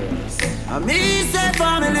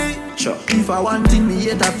 Sure. If I want thing, me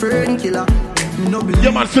hate a friend killer. Me no believe. Yeah,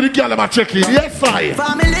 man, see the girl I'm checking. Yes, I.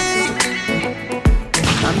 Family.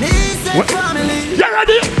 Family. You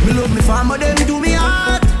ready? Me love me family, them do me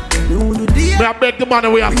heart. May I beg the man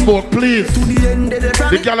away and smoke, please.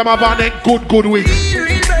 The girl I'm having a good week.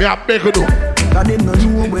 May I beg you do. And them no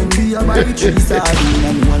know when we are buy 3 sardines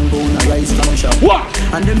and 1 pound of rice from shop. What?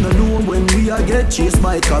 And them no know when we are get chased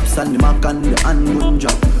by cops and the mac and the handgun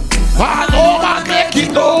job. I know I make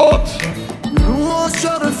it out. No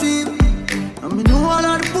struggle feel. And me know all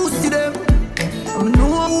of the pussy them. And me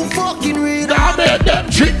know who fucking read. I made them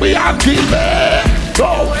trick me and kill me. So,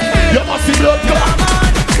 you must see blood clot.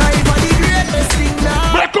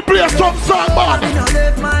 Make a play some song, man.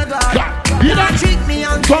 You know,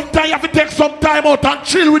 sometimes you have to take some time out and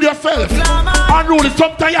chill with yourself. And really,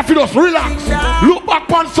 sometimes you have to just relax. Look back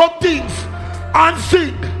on some things and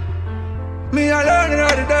sing. Me alone in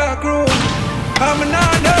the dark room. I'm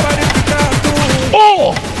not nobody to talk to.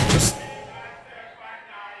 Oh!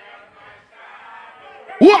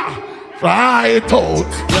 What? Right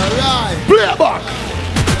out. Right. Play back.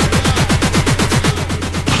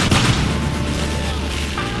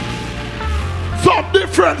 Some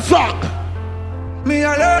different song. Me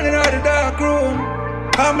alone in the dark room.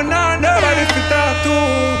 I'm not nobody to talk to.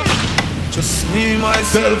 Just me,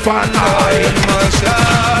 myself, and I in my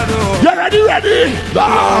shadow. You ready?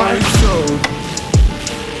 Lights out.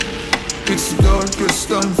 It's darkest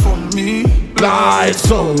done for me.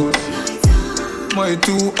 Lights out. My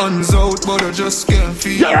 2 hands out, but I just can't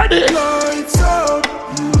feel. You ready? Lights out.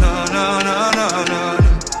 Na na na na na.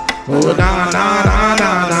 Oh na na na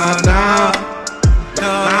na na na.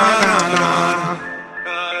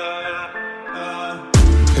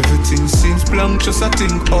 Everything seems blank, just I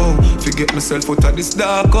think, oh, forget myself out of this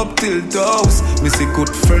dark up till doors. Me see good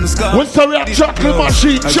friends gone. What's the real chocolate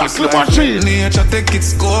machine? Chocolate machine. Nature take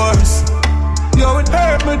its course. Yo, it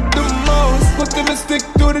hurt me the most, but let me stick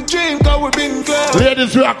to the dream, cause we been good.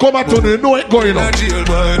 Ladies, we are coming to the know it going on.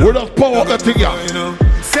 We just power the thing out.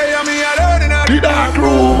 Say I'm me alone in the dark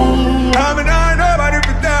room. I'm not nobody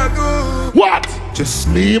for dark room. What? Just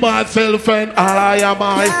me, myself, and I am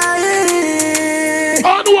I.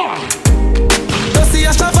 And what? Don't see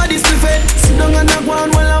a stuff for this event. Sit down and knock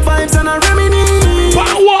one while I vibes and I reminisce.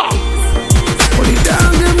 Power! Put it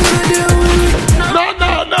down, them gonna do it. No.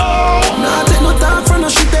 Nah, take no talk from no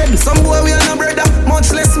shit head. Some boy we are no brother,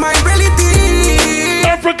 much less my reality.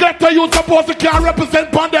 Every ghetto you supposed to can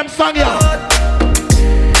represent on them song, yeah.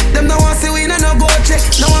 Them no want see we no go check.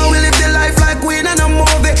 No one will live the life like we no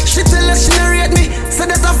movie. She tell us she narrate me, say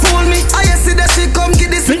that I fool me. I see that she come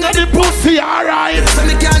get this. Sing of the pussy, alright. So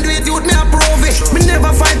me can't do it, youth me approve it. Me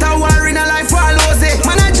never fight a war in a life for lose it.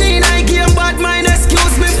 Man a Gene, I game bad mind,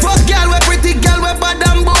 excuse me. Fuck girl, we pretty girl, we bad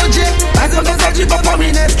and bougie. I don't get a chip up on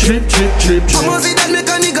me neck. Trip. I'm gonna see that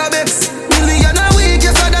make a nigga vex. Million a week,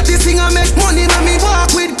 yes, that this thing I make money. When me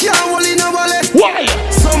walk with can't hold in a wallet. Why?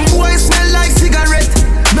 Some boys smell like cigarette.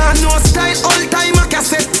 Nah, no style, all time a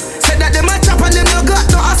cassette. Said that them a chop and them no got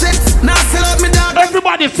no assets. Now sell out me dog.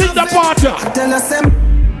 Everybody sing the party. I tell us them.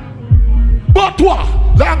 But what?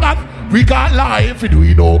 Long as we got life, we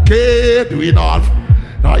doing okay, doing all.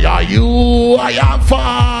 Now you, I am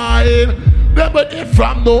fine. Never did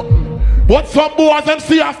from nothing. But some boys them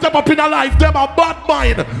see a step up in a life, them a bad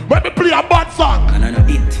mind. When we play a bad song. And I know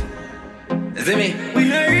it. See me? We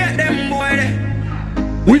no rate them boy there.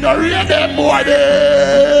 We no rate them boy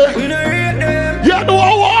there. We no rate them. You know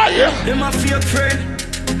why? Them a fake friend.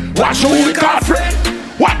 What you we call friend?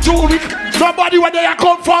 What you we? Nobody where they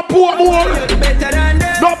come from Portmore.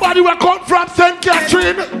 Nobody where come from St.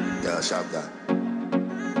 Catherine. Yeah, sharp that.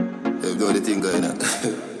 You know the thing going on.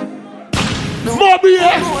 Moby,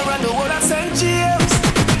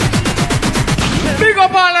 Big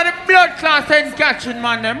up all of the blood class St. Catherine,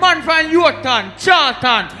 man. Them. Man from Yorkton,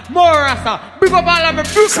 Charlton, Morasa. Big up all of the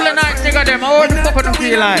Brooklynite nigga them. I want to fuck on the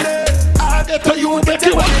feel like. I get to you, make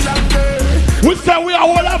you. We say we are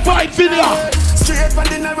all our vibes in here. Straight from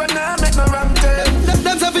the never now make no ram tail.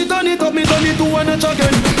 Them say fi turn it up, me turn it to one and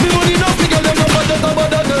again. Me money no figure them no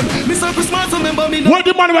bother them. Me say Christmas remember me no. What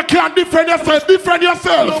the man we can't defend yourself, defend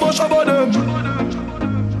yourself. No more shabba them.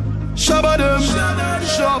 Shabba them.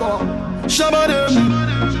 Shabba them.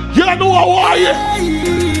 You know why?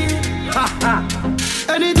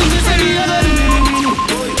 Anything they say, you gotta do.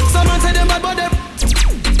 Someone say them bad, but them.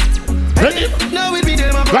 Now we be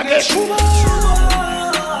them a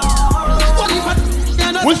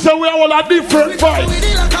we say we are all a different vibe.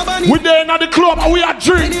 We there in the club and we are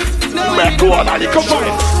drink. Make all a little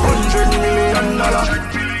vibe.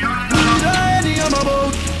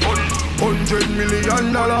 $100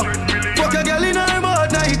 million. Fuck a girl in her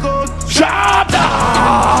mouth, now he goes. Shut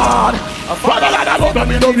down. Father,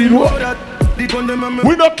 I don't need what.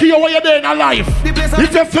 We don't care what you're doing in life.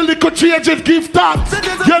 If you feel little changes, give thanks.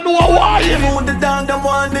 You know why?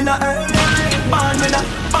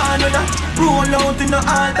 Roll out in the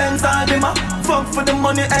all banks, all them a fuck for the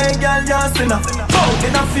money, hey girl, you're sinner.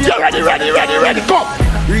 You ready, come.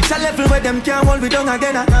 Reach a level where them can't hold me down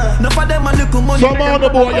again. Enough of them a little money. Some of the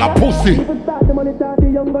boy a pussy.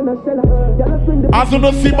 As you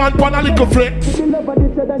don't see man pan a little flex.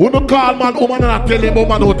 Who no call man woman and tell him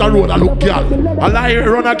woman out the road a look girl. A lie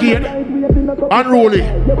run again. Unruly.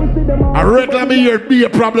 A regular me here be a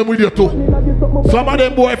problem with you too. Some of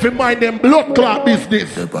them boy if you mind them blood clot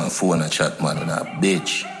business. They on phone a chat man and a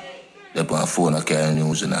bitch. They on phone a carry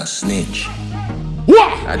news and a snitch.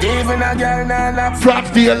 What? Not even a girl now. Flat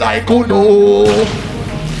feel like who know.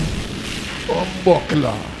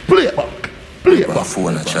 Buckler. Play it back. Play it back. They on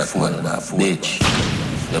phone a chat man and a bitch.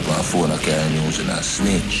 They on phone a carry news and a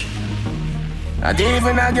snitch. Not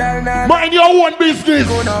even a girl now. Mind your own business.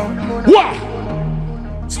 What?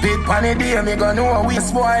 Speak funny day, me gonna know we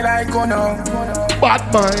spoil like you know.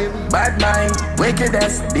 Bad mind,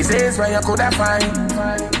 wickedness, disease where you coulda find.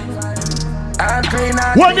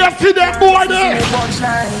 When you see them boy there,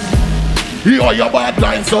 yo, your bad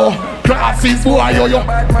line, so classes boy, yo.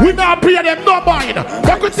 We not pay them no mind.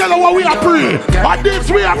 I could tell you what we are free. And this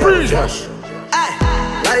we are free.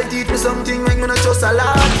 Life teach me something make me not trust a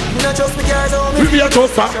lot. Me not trust me cars on me. We be a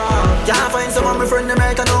truster. Can't find someone my friend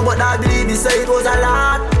America know, but I believe he say it was a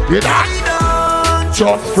lot. You I don't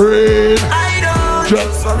trust friend. I don't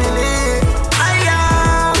trust family. I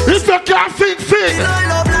am. If you can't sing. You don't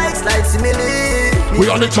love likes like simile. We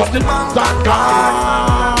only trust the bank and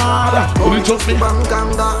God. Only trust the bank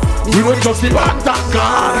and God. We only trust the bank and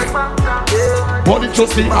God. Only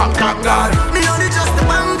trust the bank and God. Me only trust the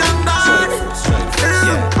bank and God.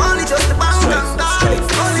 Only trust the bank and God.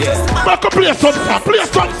 Only trust the bank. Back up, play some song. Play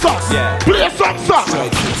some song. Play some song.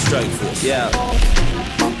 Strike force. Yeah.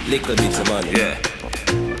 Little bit of money. Yeah.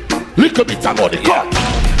 Little bit of money. Come.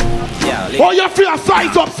 Yeah. Oh, you feel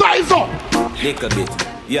size up, size up. Little bit.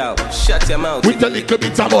 Yo, shut your mouth. With a little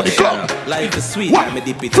bit of money, come. Life is sweet. What? I'm a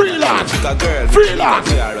dip it. Freelance. Freelance.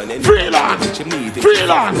 Freelance.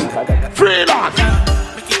 Freelance. Freelance.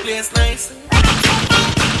 Make it place nice.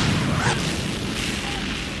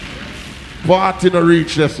 Party no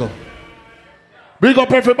reach this so. Big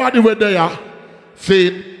up everybody with there.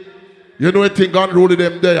 Saying, you know a thing gone rolling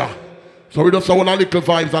them there. So we just have all our little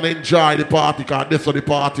vibes and enjoy the party, cause this is the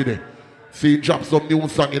party there. See, drop some new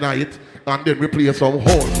song in it, and then we play some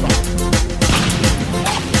whole song.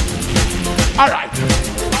 Alright.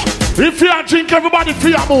 If you drink, everybody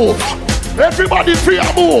free a move. Everybody free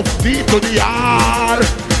a move. Deep to the yard.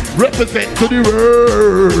 Represent to the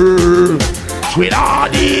world. With all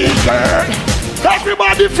these girls.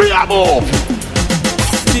 Everybody free a move.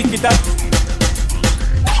 Pick it up.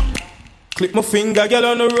 Clip my finger, girl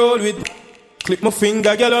on the road with. Clip my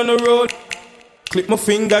finger, girl on the road. Clip my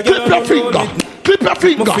finger, girl on the road with. Clip your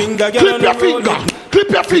finger. Clip your finger. Clip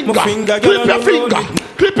your finger. Clip your finger.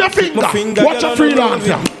 Clip your finger. Watch a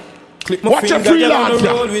freelancer. Watch a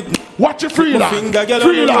freelancer. Watch a freelancer.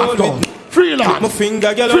 Freelance. Freelance.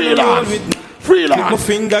 Freelance. Freelance.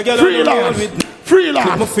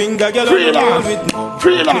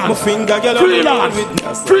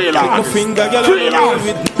 Freelance.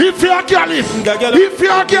 If you're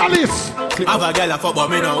careless. Have a girl a fuck but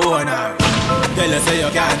me no own her. Tell her say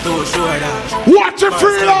you can't do sure that. Watch a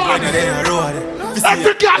freelance.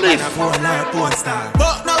 Every careless.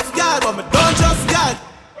 But no girl, but me don't just girl.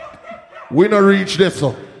 We not reach this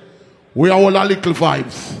so. We are all our little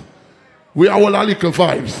vibes. We are all our little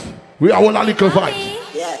vibes. We are all our little vibes.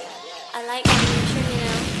 Yeah. I like that tune, you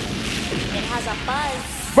know. It has a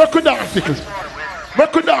buzz. Make a dance, Sickles.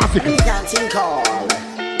 Make a dance, Sickles. Dancing call.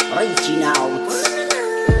 Reaching out.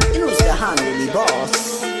 You know it's the handle the boss.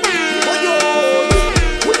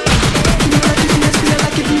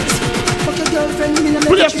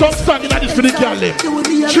 Play some song in this for the girl.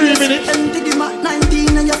 3 minutes.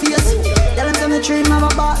 Girl, I'm dream of a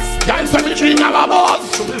boss. Girl, I'm dream of a boss.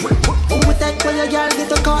 Who would take where your girl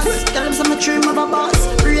get a cost? Girl, I'm dream of a boss.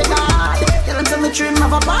 Real God. Girl, I'm dream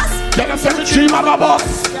of a boss. Girl, I'm dream of a boss.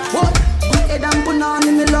 What? Head and put on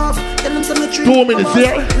in the love. Girl, I'm dream 2 minutes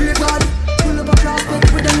here. Real God. Pull up a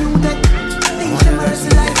prospect with a new tech. Teach the mercy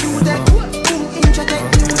like you tech. 2 inch tech.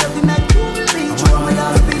 New every neck. Reach one with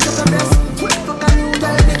all speed of the best. Fuck a new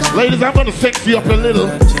girl. Ladies, I'm gonna sexy up a little.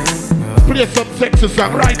 Play some sexy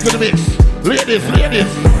song right to the mix. Ladies.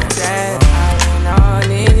 That I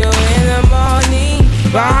need you in the morning.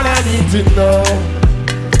 All I need to know.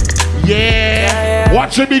 Yeah.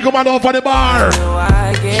 Watch your big man over the bar.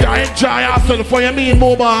 Enjoy yourself for your mean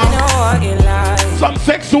mobile. Some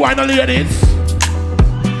sexy wine, ladies.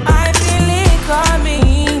 I feel it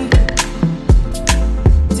coming.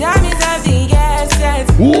 Time is of the essence.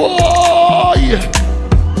 Whoa, yeah.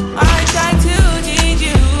 I try to teach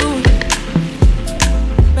you,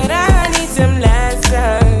 but I need some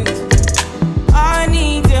lessons. I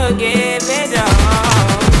need to give it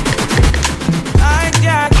all. I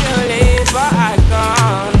try to live, but I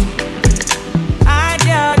can't. I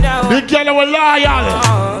don't know. The girl was loyal.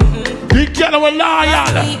 The girl was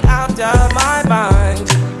loyal. After my mind.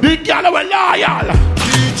 The girl was loyal.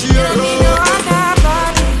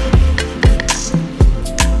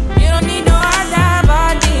 You don't need no other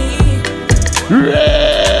body. You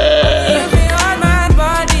feel on my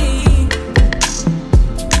body.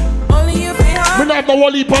 Only you feel on. We don't have no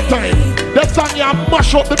whole heap of time. That song you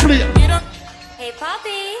mash up the plate. Hey,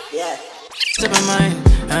 Poppy. Yeah. To my mind,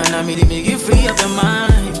 and I made it make you free of your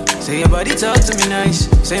mind. Say your body talk to me nice.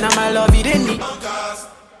 Say now my love you didn't need.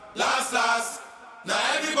 Last. Now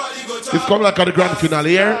everybody go to. It's come like at the grand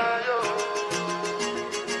finale here.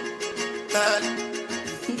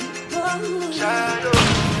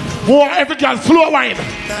 More every girl, slow wine.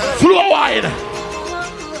 Slow wine.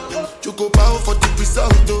 You go bow for the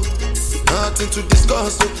result, though. Nothing to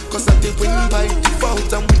discuss, though. Cause I did win by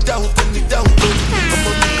default and without any doubt, though. I'm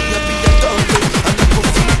on me, happy adult, though. And I go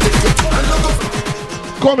feed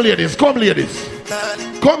it, Come ladies, come ladies.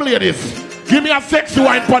 Come ladies. Give me a sexy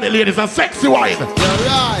wine for the ladies, a sexy wine.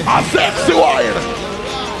 A sexy wine.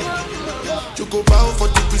 You go bow for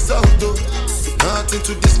the result, though. Nothing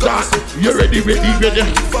to discuss. You ready?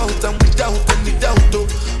 Default and without any doubt, though.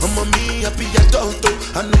 I'm on me, happy adult, though.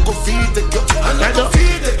 I no go feed the girl. I no go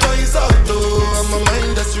feed the toys out, though. I'm a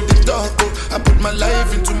mind that's you the dog, oh. I put my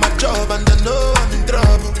life into my job and I know I'm in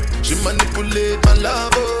trouble. She manipulate my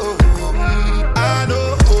love, oh. I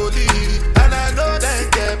know holy and I know that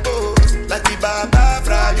get both. Like the Baba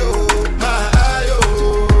Frayo, my ayo.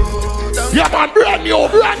 Yeah man, brand new.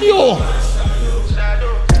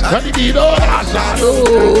 And the beat on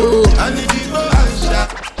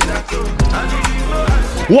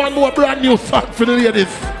one more brand new song for the ladies.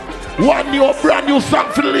 One new brand new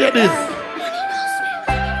song for the ladies.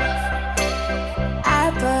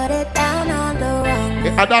 I put it down on the wrong.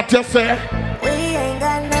 And that you say? We ain't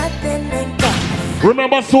got nothing in common.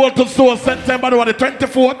 Remember Soul to Soul, September the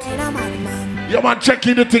 24th? You man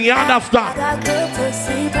checking the thing, you understand?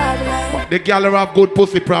 The girl never have good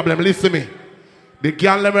pussy problem, listen me. The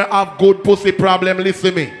girl never have good pussy problem,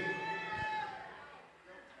 listen me.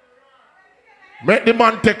 Make the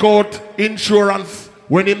man take out insurance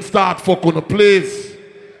when him start fucking, please.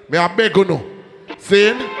 Me I beg you no.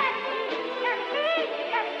 Saying,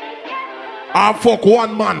 I fuck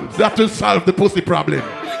one man, that will solve the pussy problem.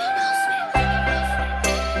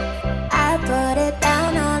 I put it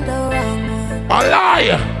down on the wrong one. A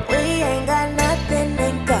lie. We ain't got nothing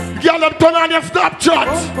in common. Girl, I'm turn on your Snapchat.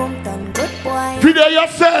 Good boy. Video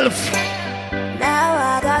yourself. Now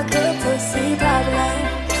I got good to see problems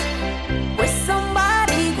with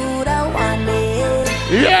somebody good I want it.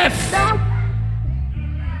 Yes.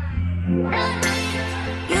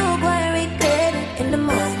 You gonna regret it in the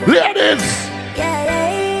morning. Ladies.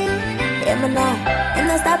 Yeah, me now.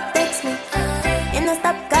 And I stop text me. And I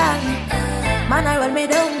stop call me. Man, I roll me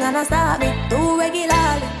down and I stop me too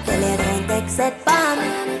regularly. Tell you don't text it for me.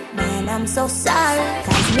 Man, I'm so sorry.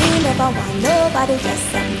 Cause me never want nobody, just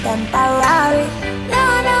some temporary. No,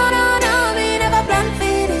 me never plan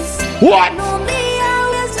for this. What? No, me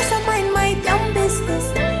always just mind my damn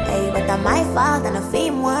business. Hey, but I'm my fault and a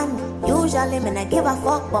fame one. Usually, me not give a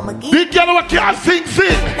fuck, but me give. Big girl, what can't sing.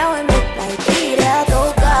 Now I make like Peter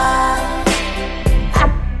go God.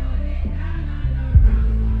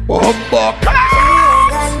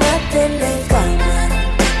 Got nothing in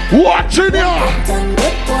common. Watching you.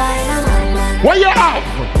 What you have?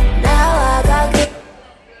 Now I got good.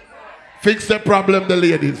 Fix the problem, the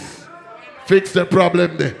ladies. Fix the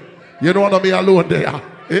problem there. You don't want to be alone there.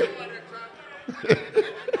 Eh?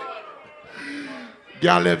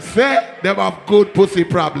 Girl, them say them have good pussy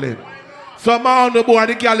problem. Some man the boy,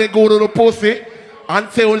 the girl they go to the pussy and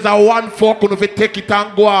say it's a one fuck and if you take it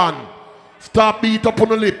and go on. Stop beat up on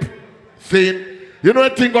the lip. Saying, you know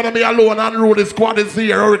the thing gonna be alone and roll the squad is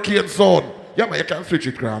here, hurricane sound. Yeah man, you can switch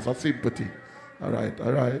it grass, that's sympathy. Alright.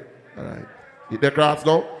 Hit the grass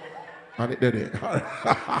now. And it did it.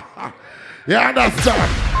 You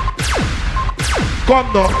understand?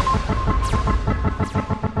 Come now.